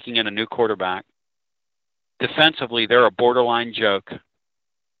 Oklahoma's breaking in a new quarterback. Defensively, they're a borderline joke.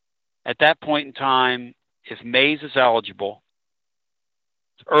 At that point in time, if Mays is eligible,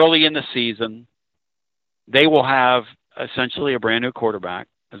 early in the season, they will have essentially a brand new quarterback,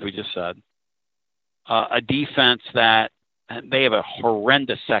 as we just said, a defense that they have a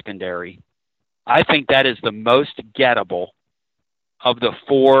horrendous secondary. I think that is the most gettable of the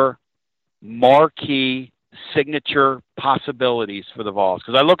 4 marquee signature possibilities for the Vols.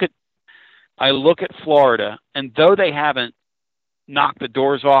 Because I look at Florida, and though they haven't knocked the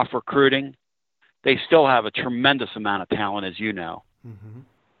doors off recruiting, they still have a tremendous amount of talent, as you know. Mm-hmm.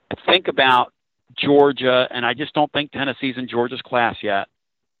 Think about Georgia, and I just don't think Tennessee's in Georgia's class yet.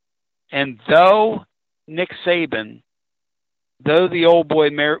 And though Nick Saban, though the old boy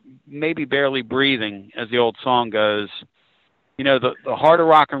may be barely breathing, as the old song goes, the heart of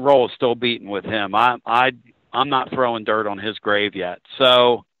rock and roll is still beating with him. I'm not throwing dirt on his grave yet.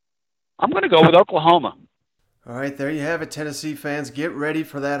 So I'm going to go with Oklahoma. All right, there you have it, Tennessee fans. Get ready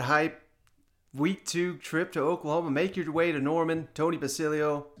for that hype. Week 2 trip to Oklahoma. Make your way to Norman. Tony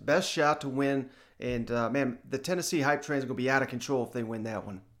Basilio, best shot to win. And, man, the Tennessee hype train is going to be out of control if they win that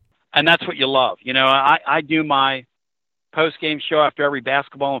one. And that's what you love. I do my post-game show after every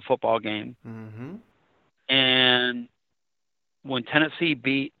basketball and football game. Mm-hmm. And when Tennessee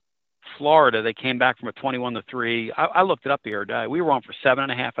beat Florida, they came back from a 21-3. I looked it up the other day. We were on for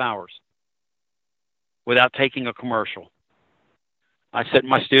 7.5 hours without taking a commercial. I sit in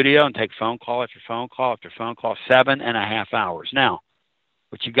my studio and take phone call after phone call after phone call, 7.5 hours. Now,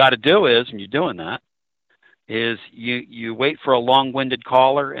 what you got to do is, when you're doing that, is you wait for a long-winded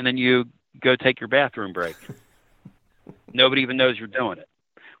caller and then you go take your bathroom break. Nobody even knows you're doing it,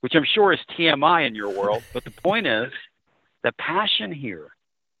 which I'm sure is TMI in your world. But the point is, the passion here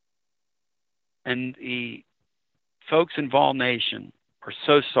and the folks in Vol Nation are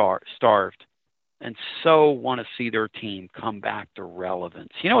so starved and so want to see their team come back to relevance.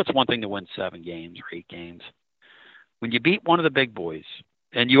 It's one thing to win 7 games or 8 games. When you beat one of the big boys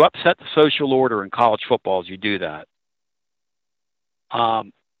and you upset the social order in college football as you do that,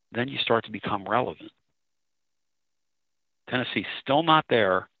 then you start to become relevant. Tennessee's still not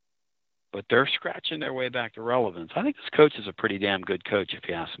there, but they're scratching their way back to relevance. I think this coach is a pretty damn good coach, if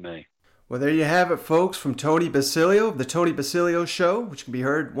you ask me. Well, there you have it, folks, from Tony Basilio of The Tony Basilio Show, which can be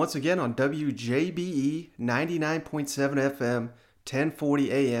heard once again on WJBE 99.7 FM,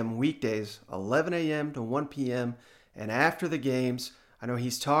 1040 AM, weekdays, 11 a.m. to 1 p.m., and after the games. I know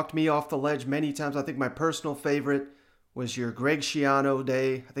he's talked me off the ledge many times. I think my personal favorite was your Greg Schiano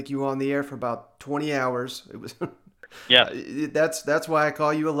day. I think you were on the air for about 20 hours. It was... Yeah, that's why I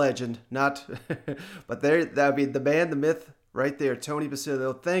call you a legend. Not, but that'd be the man, the myth, right there, Tony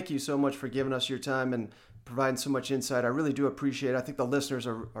Basilio. Thank you so much for giving us your time and providing so much insight. I really do appreciate it. I think the listeners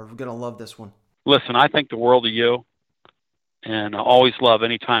are going to love this one. Listen, I think the world of you, and I always love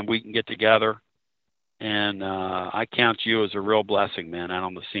anytime we can get together. And I count you as a real blessing, man, out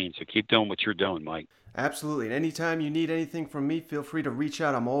on the scene. So keep doing what you're doing, Mike. Absolutely. And anytime you need anything from me, feel free to reach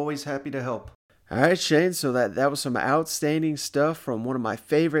out. I'm always happy to help. All right, Shane, so that was some outstanding stuff from one of my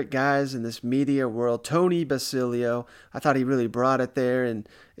favorite guys in this media world, Tony Basilio. I thought he really brought it there, and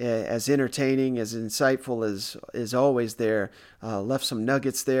as entertaining, as insightful as always there. Left some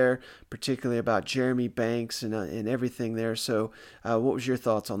nuggets there, particularly about Jeremy Banks and everything there. So what was your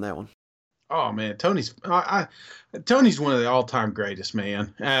thoughts on that one? Oh, man, Tony's one of the all-time greatest,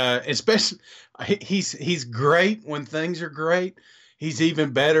 man. Especially, he's great when things are great. He's even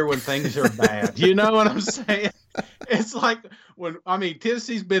better when things are bad. You know what I'm saying? It's like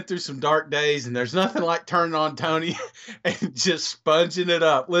Tennessee's been through some dark days, and there's nothing like turning on Tony and just sponging it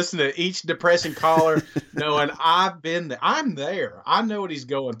up. Listen to each depressing caller, knowing I've been there. I'm there. I know what he's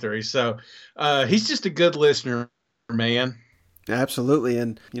going through. So he's just a good listener, man. Absolutely.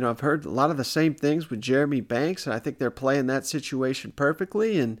 And, I've heard a lot of the same things with Jeremy Banks, and I think they're playing that situation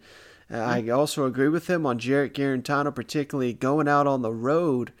perfectly. And I also agree with him on Jarrett Garantano, particularly going out on the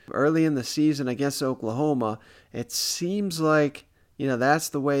road early in the season against Oklahoma. It seems like, that's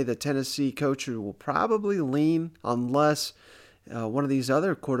the way the Tennessee coaches will probably lean unless one of these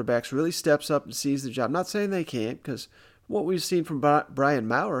other quarterbacks really steps up and sees the job. I'm not saying they can't, because what we've seen from Brian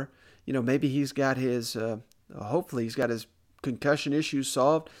Maurer, maybe he's got his, hopefully he's got his concussion issues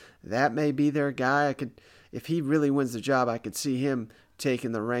solved. That may be their guy. If he really wins the job, I could see him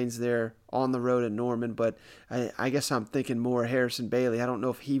taking the reins there on the road in Norman, but I guess I'm thinking more Harrison Bailey. I don't know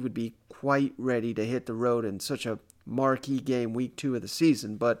if he would be quite ready to hit the road in such a marquee game, week 2 of the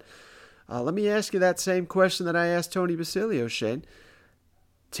season. But let me ask you that same question that I asked Tony Basilio, Shane.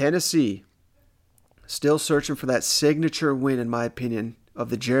 Tennessee, still searching for that signature win, in my opinion,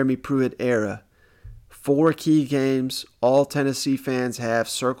 of the Jeremy Pruitt era. 4 key games all Tennessee fans have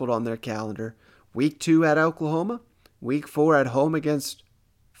circled on their calendar. Week 2 at Oklahoma. Week 4 at home against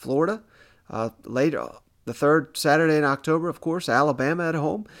Florida. Later, the third Saturday in October, of course, Alabama at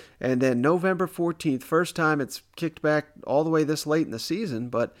home. And then November 14th, first time it's kicked back all the way this late in the season,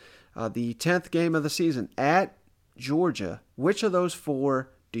 but the 10th game of the season at Georgia. Which of those 4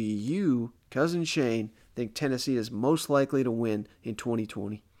 do you, Cousin Shane, think Tennessee is most likely to win in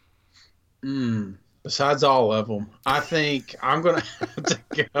 2020? Besides all of them, I think I'm going to have to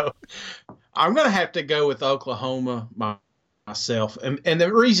go. I'm going to have to go with Oklahoma myself. And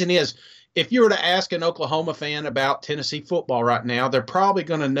the reason is, if you were to ask an Oklahoma fan about Tennessee football right now, they're probably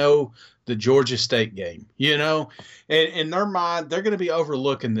going to know the Georgia State game, And in their mind, they're going to be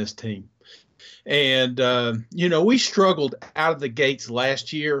overlooking this team. And, we struggled out of the gates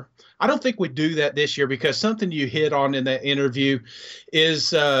last year. I don't think we do that this year because something you hit on in that interview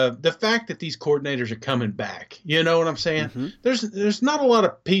is the fact that these coordinators are coming back. You know what I'm saying? Mm-hmm. There's not a lot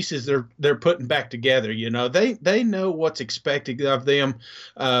of pieces they're putting back together. They know what's expected of them.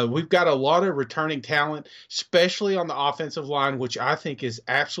 We've got a lot of returning talent, especially on the offensive line, which I think is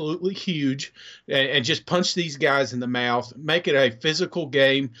absolutely huge. And just punch these guys in the mouth, make it a physical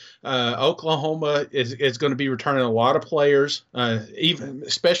game. Oklahoma is going to be returning a lot of players,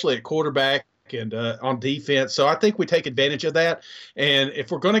 especially at quarterback and on defense. So I think we take advantage of that. And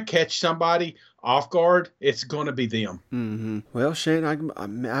if we're going to catch somebody off guard, it's going to be them. Mm-hmm. Well, Shane,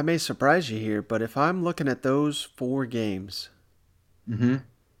 I may surprise you here, but if I'm looking at those 4 games, mm-hmm.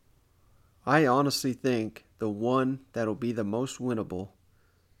 I honestly think the one that'll be the most winnable,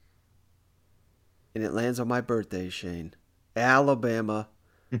 and it lands on my birthday, Shane, Alabama.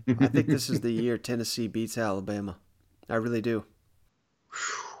 I think this is the year Tennessee beats Alabama. I really do.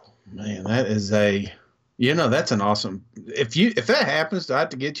 Man, that is that's an awesome. If that happens, do I have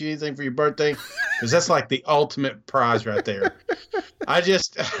to get you anything for your birthday? Because that's like the ultimate prize right there. I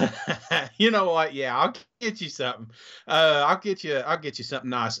just, you know what? Yeah, I'll get you something. I'll get you something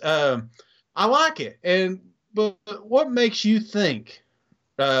nice. I like it. But what makes you think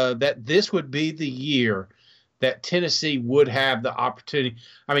that this would be the year that Tennessee would have the opportunity?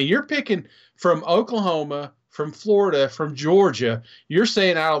 I mean, you're picking from Oklahoma, from Florida, from Georgia. You're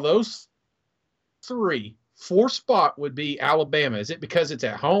saying out of those 3, 4th spot would be Alabama. Is it because it's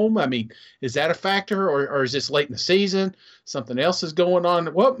at home? I mean, is that a factor, or is this late in the season? Something else is going on?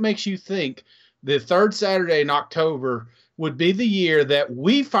 What makes you think the 3rd Saturday in October would be the year that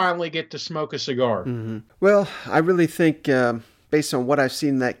we finally get to smoke a cigar? Mm-hmm. Well, I really think based on what I've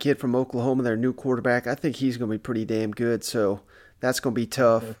seen that kid from Oklahoma, their new quarterback, I think he's going to be pretty damn good. So that's going to be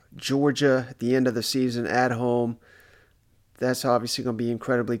tough. Okay. Georgia at the end of the season at home, that's obviously going to be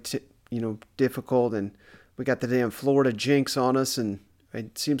incredibly difficult. And we got the damn Florida jinx on us, and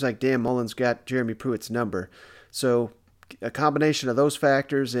it seems like Dan Mullen's got Jeremy Pruitt's number. So a combination of those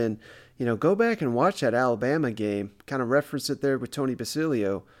factors, and go back and watch that Alabama game, kind of reference it there with Tony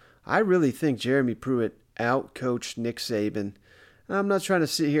Basilio. I really think Jeremy Pruitt out-coached Nick Saban. I'm not trying to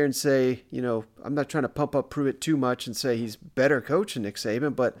sit here and say, I'm not trying to pump up Pruitt too much and say he's better coach than Nick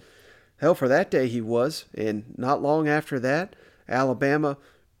Saban, but hell, for that day he was. And not long after that, Alabama,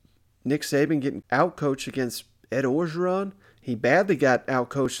 Nick Saban getting out-coached against Ed Orgeron. He badly got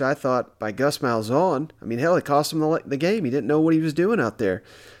out-coached, I thought, by Gus Malzahn. I mean, hell, it cost him the game. He didn't know what he was doing out there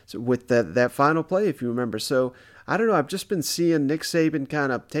with that final play, if you remember. So, I don't know. I've just been seeing Nick Saban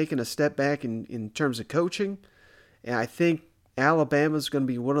kind of taking a step back in terms of coaching. And I think Alabama's going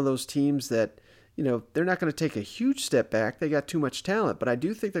to be one of those teams that, they're not going to take a huge step back. They got too much talent. But I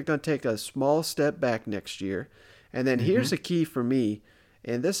do think they're going to take a small step back next year. And then here's the key for me.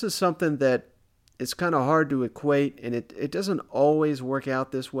 And this is something that it's kind of hard to equate, and it doesn't always work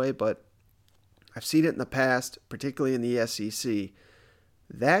out this way, but I've seen it in the past, particularly in the SEC.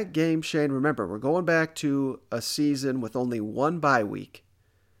 That game, Shane, remember, we're going back to a season with only 1 bye week.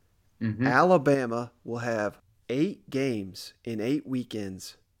 Mm-hmm. Alabama will have 8 games in 8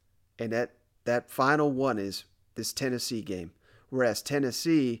 weekends, and that final one is this Tennessee game, whereas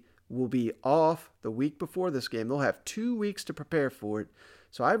Tennessee will be off the week before this game. They'll have 2 weeks to prepare for it.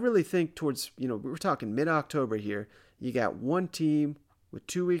 So I really think towards, we're talking mid-October here, you got one team with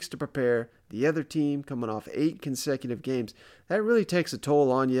 2 weeks to prepare, the other team coming off 8 consecutive games. That really takes a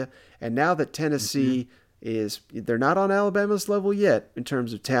toll on you. And now that Tennessee they're not on Alabama's level yet in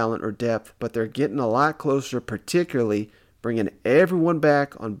terms of talent or depth, but they're getting a lot closer, particularly bringing everyone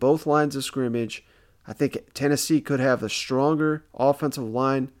back on both lines of scrimmage. I think Tennessee could have a stronger offensive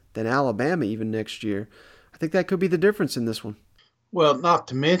line than Alabama even next year. I think that could be the difference in this one. Well, not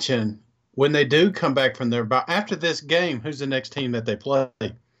to mention, when they do come back from their bye, after this game, who's the next team that they play?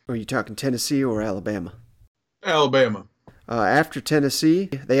 Are you talking Tennessee or Alabama? Alabama. After Tennessee,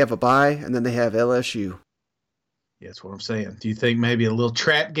 they have a bye, and then they have LSU. Yeah, that's what I'm saying. Do you think maybe a little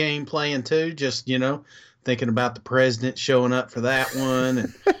trap game playing too? Just, thinking about the president showing up for that one.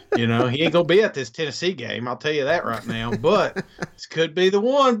 And, he ain't going to be at this Tennessee game. I'll tell you that right now. But this could be the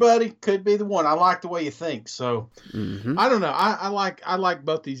one, buddy. Could be the one. I like the way you think. So, I don't know. I like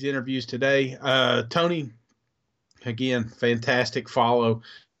both these interviews today. Tony, again, fantastic follow.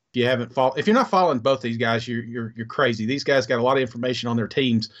 If you're not following both these guys, you're crazy. These guys got a lot of information on their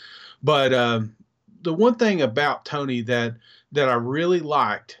teams. But the one thing about Tony that I really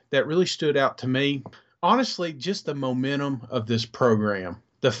liked, that really stood out to me, honestly, just the momentum of this program.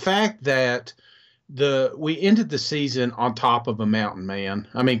 The fact that we ended the season on top of a mountain, man.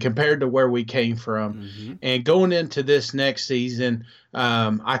 I mean, compared to where we came from, and going into this next season,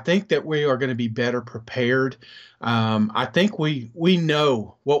 I think that we are going to be better prepared. I think we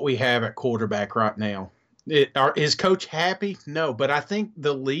know what we have at quarterback right now. Is Coach happy? No, but I think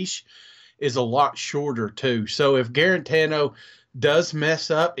the leash is a lot shorter too. So if Garantano does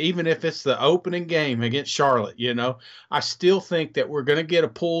mess up, even if it's the opening game against Charlotte, I still think that we're going to get a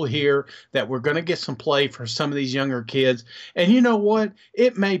pull here, that we're going to get some play for some of these younger kids. And you know what?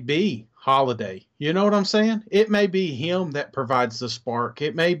 It may be Holiday. You know what I'm saying? It may be him that provides the spark.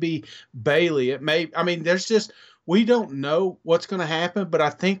 It may be Bailey. We don't know what's going to happen, but I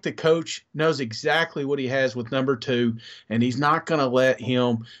think the coach knows exactly what he has with number 2, and he's not going to let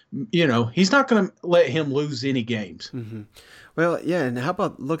him, he's not going to let him lose any games. Mm-hmm. Well, yeah, and how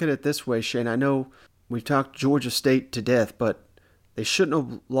about look at it this way, Shane? I know we've talked Georgia State to death, but they shouldn't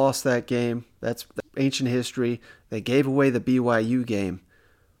have lost that game. That's ancient history. They gave away the BYU game.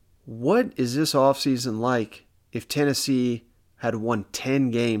 What is this offseason like if Tennessee had won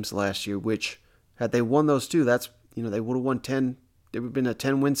 10 games last year, which had they won those 2, they would have won 10. It would have been a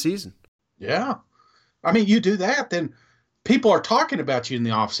 10-win season. Yeah. I mean, you do that, then people are talking about you in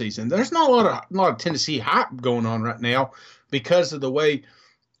the offseason. There's not a lot of Tennessee hype going on right now because of the way,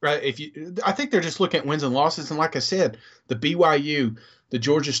 right? I think they're just looking at wins and losses. And like I said, the BYU, the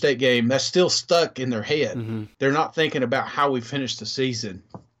Georgia State game, that's still stuck in their head. Mm-hmm. They're not thinking about how we finished the season.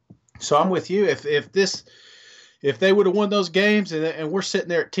 So I'm with you. If they would have won those games and we're sitting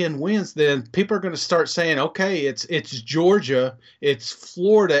there at 10 wins, then people are going to start saying, okay, it's Georgia, it's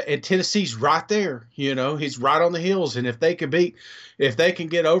Florida, and Tennessee's right there. He's right on the heels. And if they can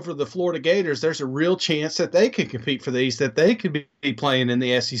get over the Florida Gators, there's a real chance that they can compete for the East, that they could be playing in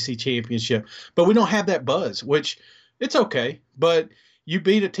the SEC championship. But we don't have that buzz, which it's okay. But you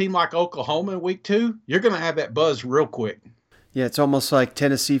beat a team like Oklahoma in week 2, you're going to have that buzz real quick. Yeah, it's almost like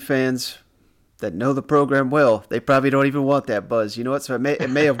Tennessee fans that know the program well, they probably don't even want that buzz. You know what? So it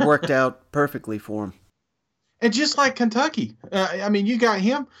may have worked out perfectly for them. And just like Kentucky, you got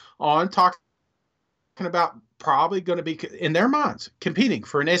him on talking about probably going to be, in their minds, competing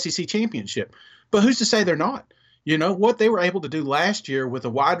for an SEC championship. But who's to say they're not? What they were able to do last year with a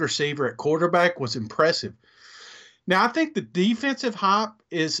wide receiver at quarterback was impressive. Now, I think the defensive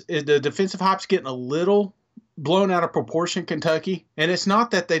hype's getting a little blown out of proportion, Kentucky, and it's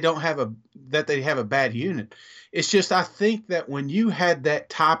not that they have a bad unit. It's just I think that when you had that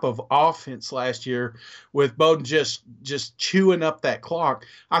type of offense last year with Bowden just chewing up that clock,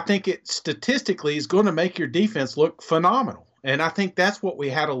 I think it statistically is going to make your defense look phenomenal. And I think that's what we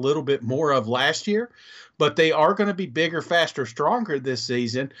had a little bit more of last year. But they are going to be bigger, faster, stronger this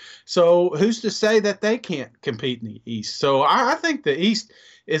season. So who's to say that they can't compete in the East? So I think the East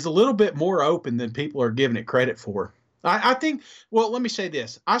is a little bit more open than people are giving it credit for. I think, well, let me say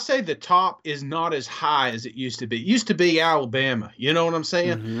this. I say the top is not as high as it used to be. It used to be Alabama. You know what I'm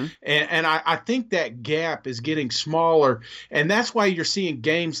saying? Mm-hmm. And I think that gap is getting smaller. And that's why you're seeing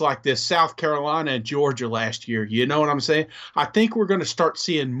games like this, South Carolina and Georgia last year. You know what I'm saying? I think we're going to start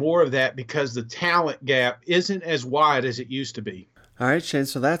seeing more of that because the talent gap isn't as wide as it used to be. All right, Shane,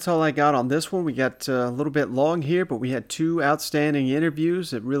 so that's all I got on this one. We got a little bit long here, but we had 2 outstanding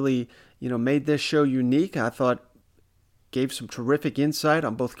interviews that really, made this show unique. I thought gave some terrific insight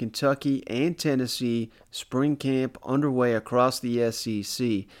on both Kentucky and Tennessee spring camp underway across the SEC.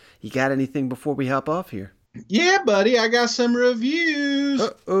 You got anything before we hop off here? Yeah, buddy, I got some reviews.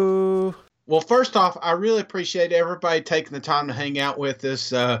 Uh-oh. Well, first off, I really appreciate everybody taking the time to hang out with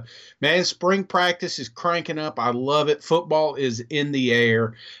us. Man, spring practice is cranking up. I love it. Football is in the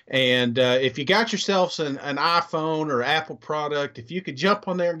air. And if you got yourselves an iPhone or Apple product, if you could jump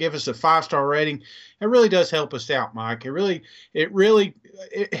on there and give us a 5-star rating, it really does help us out, Mike.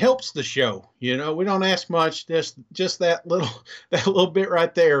 It helps the show. We don't ask much, just that little bit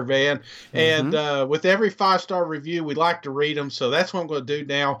right there, man. Mm-hmm. And with every 5-star review, we like to read them. So that's what I'm going to do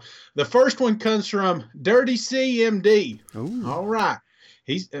now. The first one comes from Dirty C MD. Ooh. All right.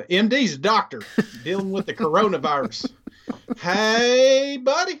 MD's a doctor dealing with the coronavirus. Hey,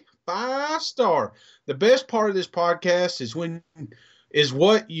 buddy, 5-star. The best part of this podcast is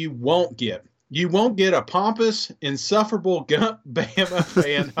what you won't get. You won't get a pompous, insufferable Gump Bama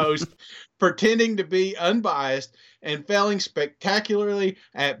fan host pretending to be unbiased and failing spectacularly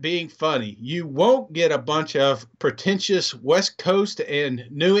at being funny. You won't get a bunch of pretentious West Coast and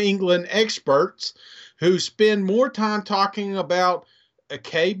New England experts who spend more time talking about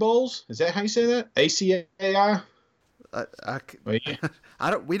K bowls. Is that how you say that? ACAI?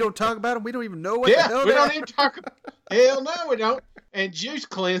 We don't talk about them. We don't even know what the hell we don't even talk about. Hell no, we don't. and juice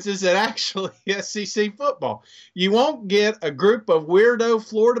cleanses at actually SEC football. You won't get a group of weirdo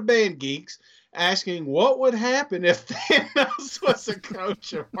Florida band geeks asking what would happen if Thanos was a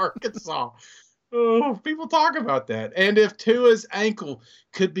coach of Arkansas. Oh, people talk about that. And if Tua's ankle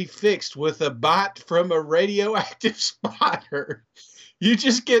could be fixed with a bite from a radioactive spotter. You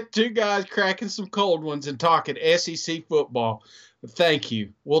just get two guys cracking some cold ones and talking SEC football. Thank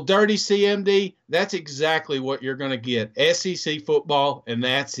you. Well, Dirty CMD, that's exactly what you're going to get. SEC football, and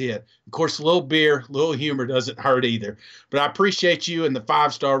that's it. Of course, a little beer, a little humor doesn't hurt either. But I appreciate you and the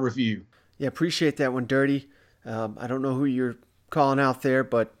 5-star review. Yeah, appreciate that one, Dirty. I don't know who you're calling out there,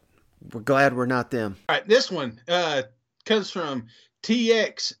 but we're glad we're not them. All right, this one comes from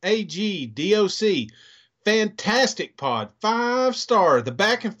TXAGDOC. Fantastic pod. 5-star. The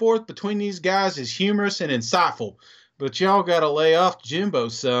back and forth between these guys is humorous and insightful. But y'all got to lay off Jimbo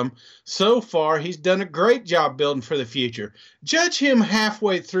some. So far, he's done a great job building for the future. Judge him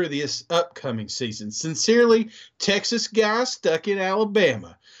halfway through this upcoming season. Sincerely, Texas guy stuck in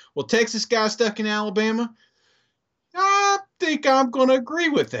Alabama. Well, Texas guy stuck in Alabama, I think I'm going to agree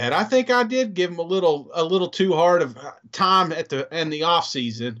with that. I think I did give him a little too hard of time in the off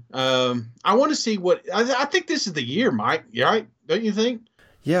season. I want to see what I think this is the year, Mike. Right? Don't you think?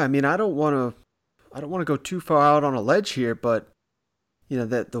 Yeah, I mean, I don't want to go too far out on a ledge here, but you know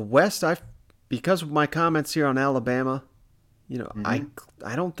that the West, because of my comments here on Alabama, you know, I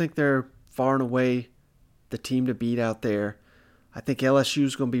don't think they're far and away the team to beat out there. I think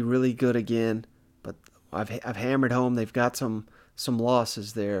LSU's going to be really good again, but I've hammered home they've got some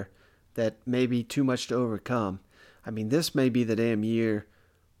losses there that may be too much to overcome. I mean, this may be the damn year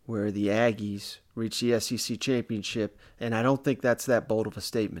where the Aggies reach the SEC championship, and I don't think that's that bold of a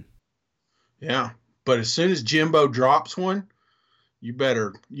statement. Yeah, but as soon as Jimbo drops one, you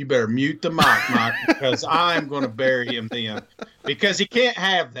better mute the mic, Mike, because I'm going to bury him then, because he can't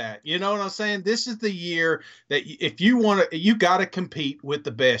have that. You know what I'm saying? This is the year that if you want to, you got to compete with the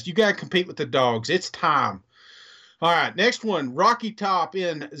best. You got to compete with the dogs. It's time. All right, next one, Rocky Top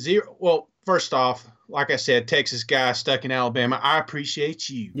in 0. Well, first off, like I said, Texas guy stuck in Alabama. I appreciate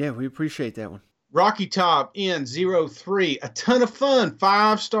you. Yeah, we appreciate that one. Rocky Top in 03, a ton of fun,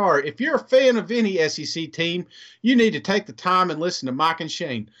 5-star. If you're a fan of any SEC team, you need to take the time and listen to Mike and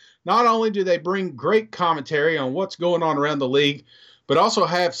Shane. Not only do they bring great commentary on what's going on around the league, but also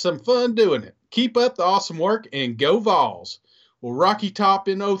have some fun doing it. Keep up the awesome work and go Vols. Well, Rocky Top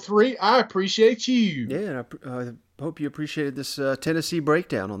in 03, I appreciate you. Yeah, and I hope you appreciated this Tennessee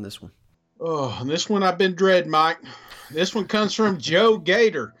breakdown on this one. Oh, this one I've been dreading, Mike. This one comes from Joe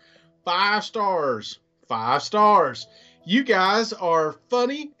Gator. 5 stars. 5 stars. You guys are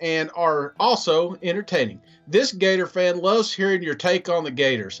funny and are also entertaining. This Gator fan loves hearing your take on the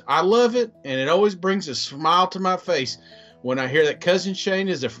Gators. I love it, and it always brings a smile to my face when I hear that Cousin Shane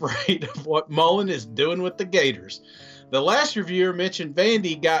is afraid of what Mullen is doing with the Gators. The last reviewer mentioned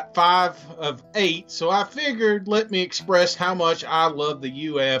Vandy got 5 of 8, so I figured let me express how much I love the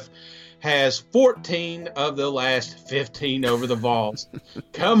UF has 14 of the last 15 over the Vols.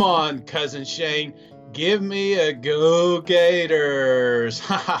 Come on, Cousin Shane. Give me a go Gators.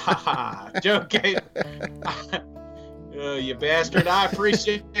 Ha ha ha ha. Joe Gator. Oh, you bastard. I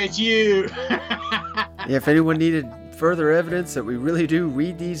appreciate you. Yeah, if anyone needed further evidence that we really do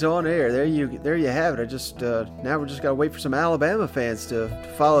read these on air, there you have it. Now we're just got to wait for some Alabama fans to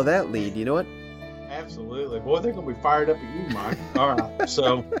follow that lead. You know what? Absolutely. Boy, they're going to be fired up at you, Mike. All right.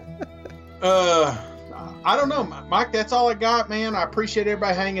 So, I don't know, Mike. That's all I got, man. I appreciate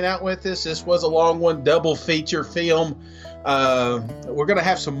everybody hanging out with us. This was a long one, double feature film. We're going to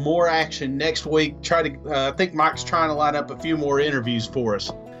have some more action next week. I think Mike's trying to line up a few more interviews for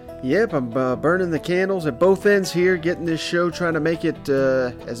us. Yep, I'm burning the candles at both ends here, getting this show, trying to make it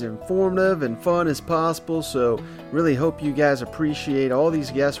as informative and fun as possible. So really hope you guys appreciate all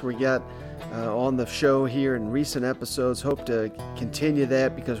these guests we got on the show here in recent episodes. Hope to continue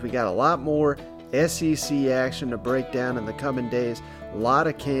that because we got a lot more SEC action to break down in the coming days. A lot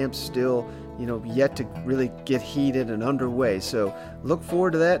of camps still, yet to really get heated and underway. So look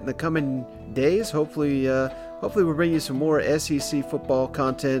forward to that in the coming days. Hopefully we'll bring you some more SEC football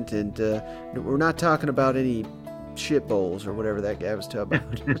content, and we're not talking about any shit bowls or whatever that guy was talking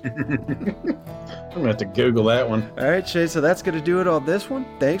about. I'm going to have to Google that one. All right, Shay, so that's going to do it on this one.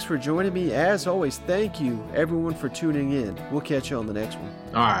 Thanks for joining me. As always, thank you, everyone, for tuning in. We'll catch you on the next one.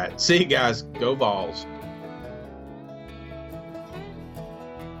 All right. See you guys. Go Vols.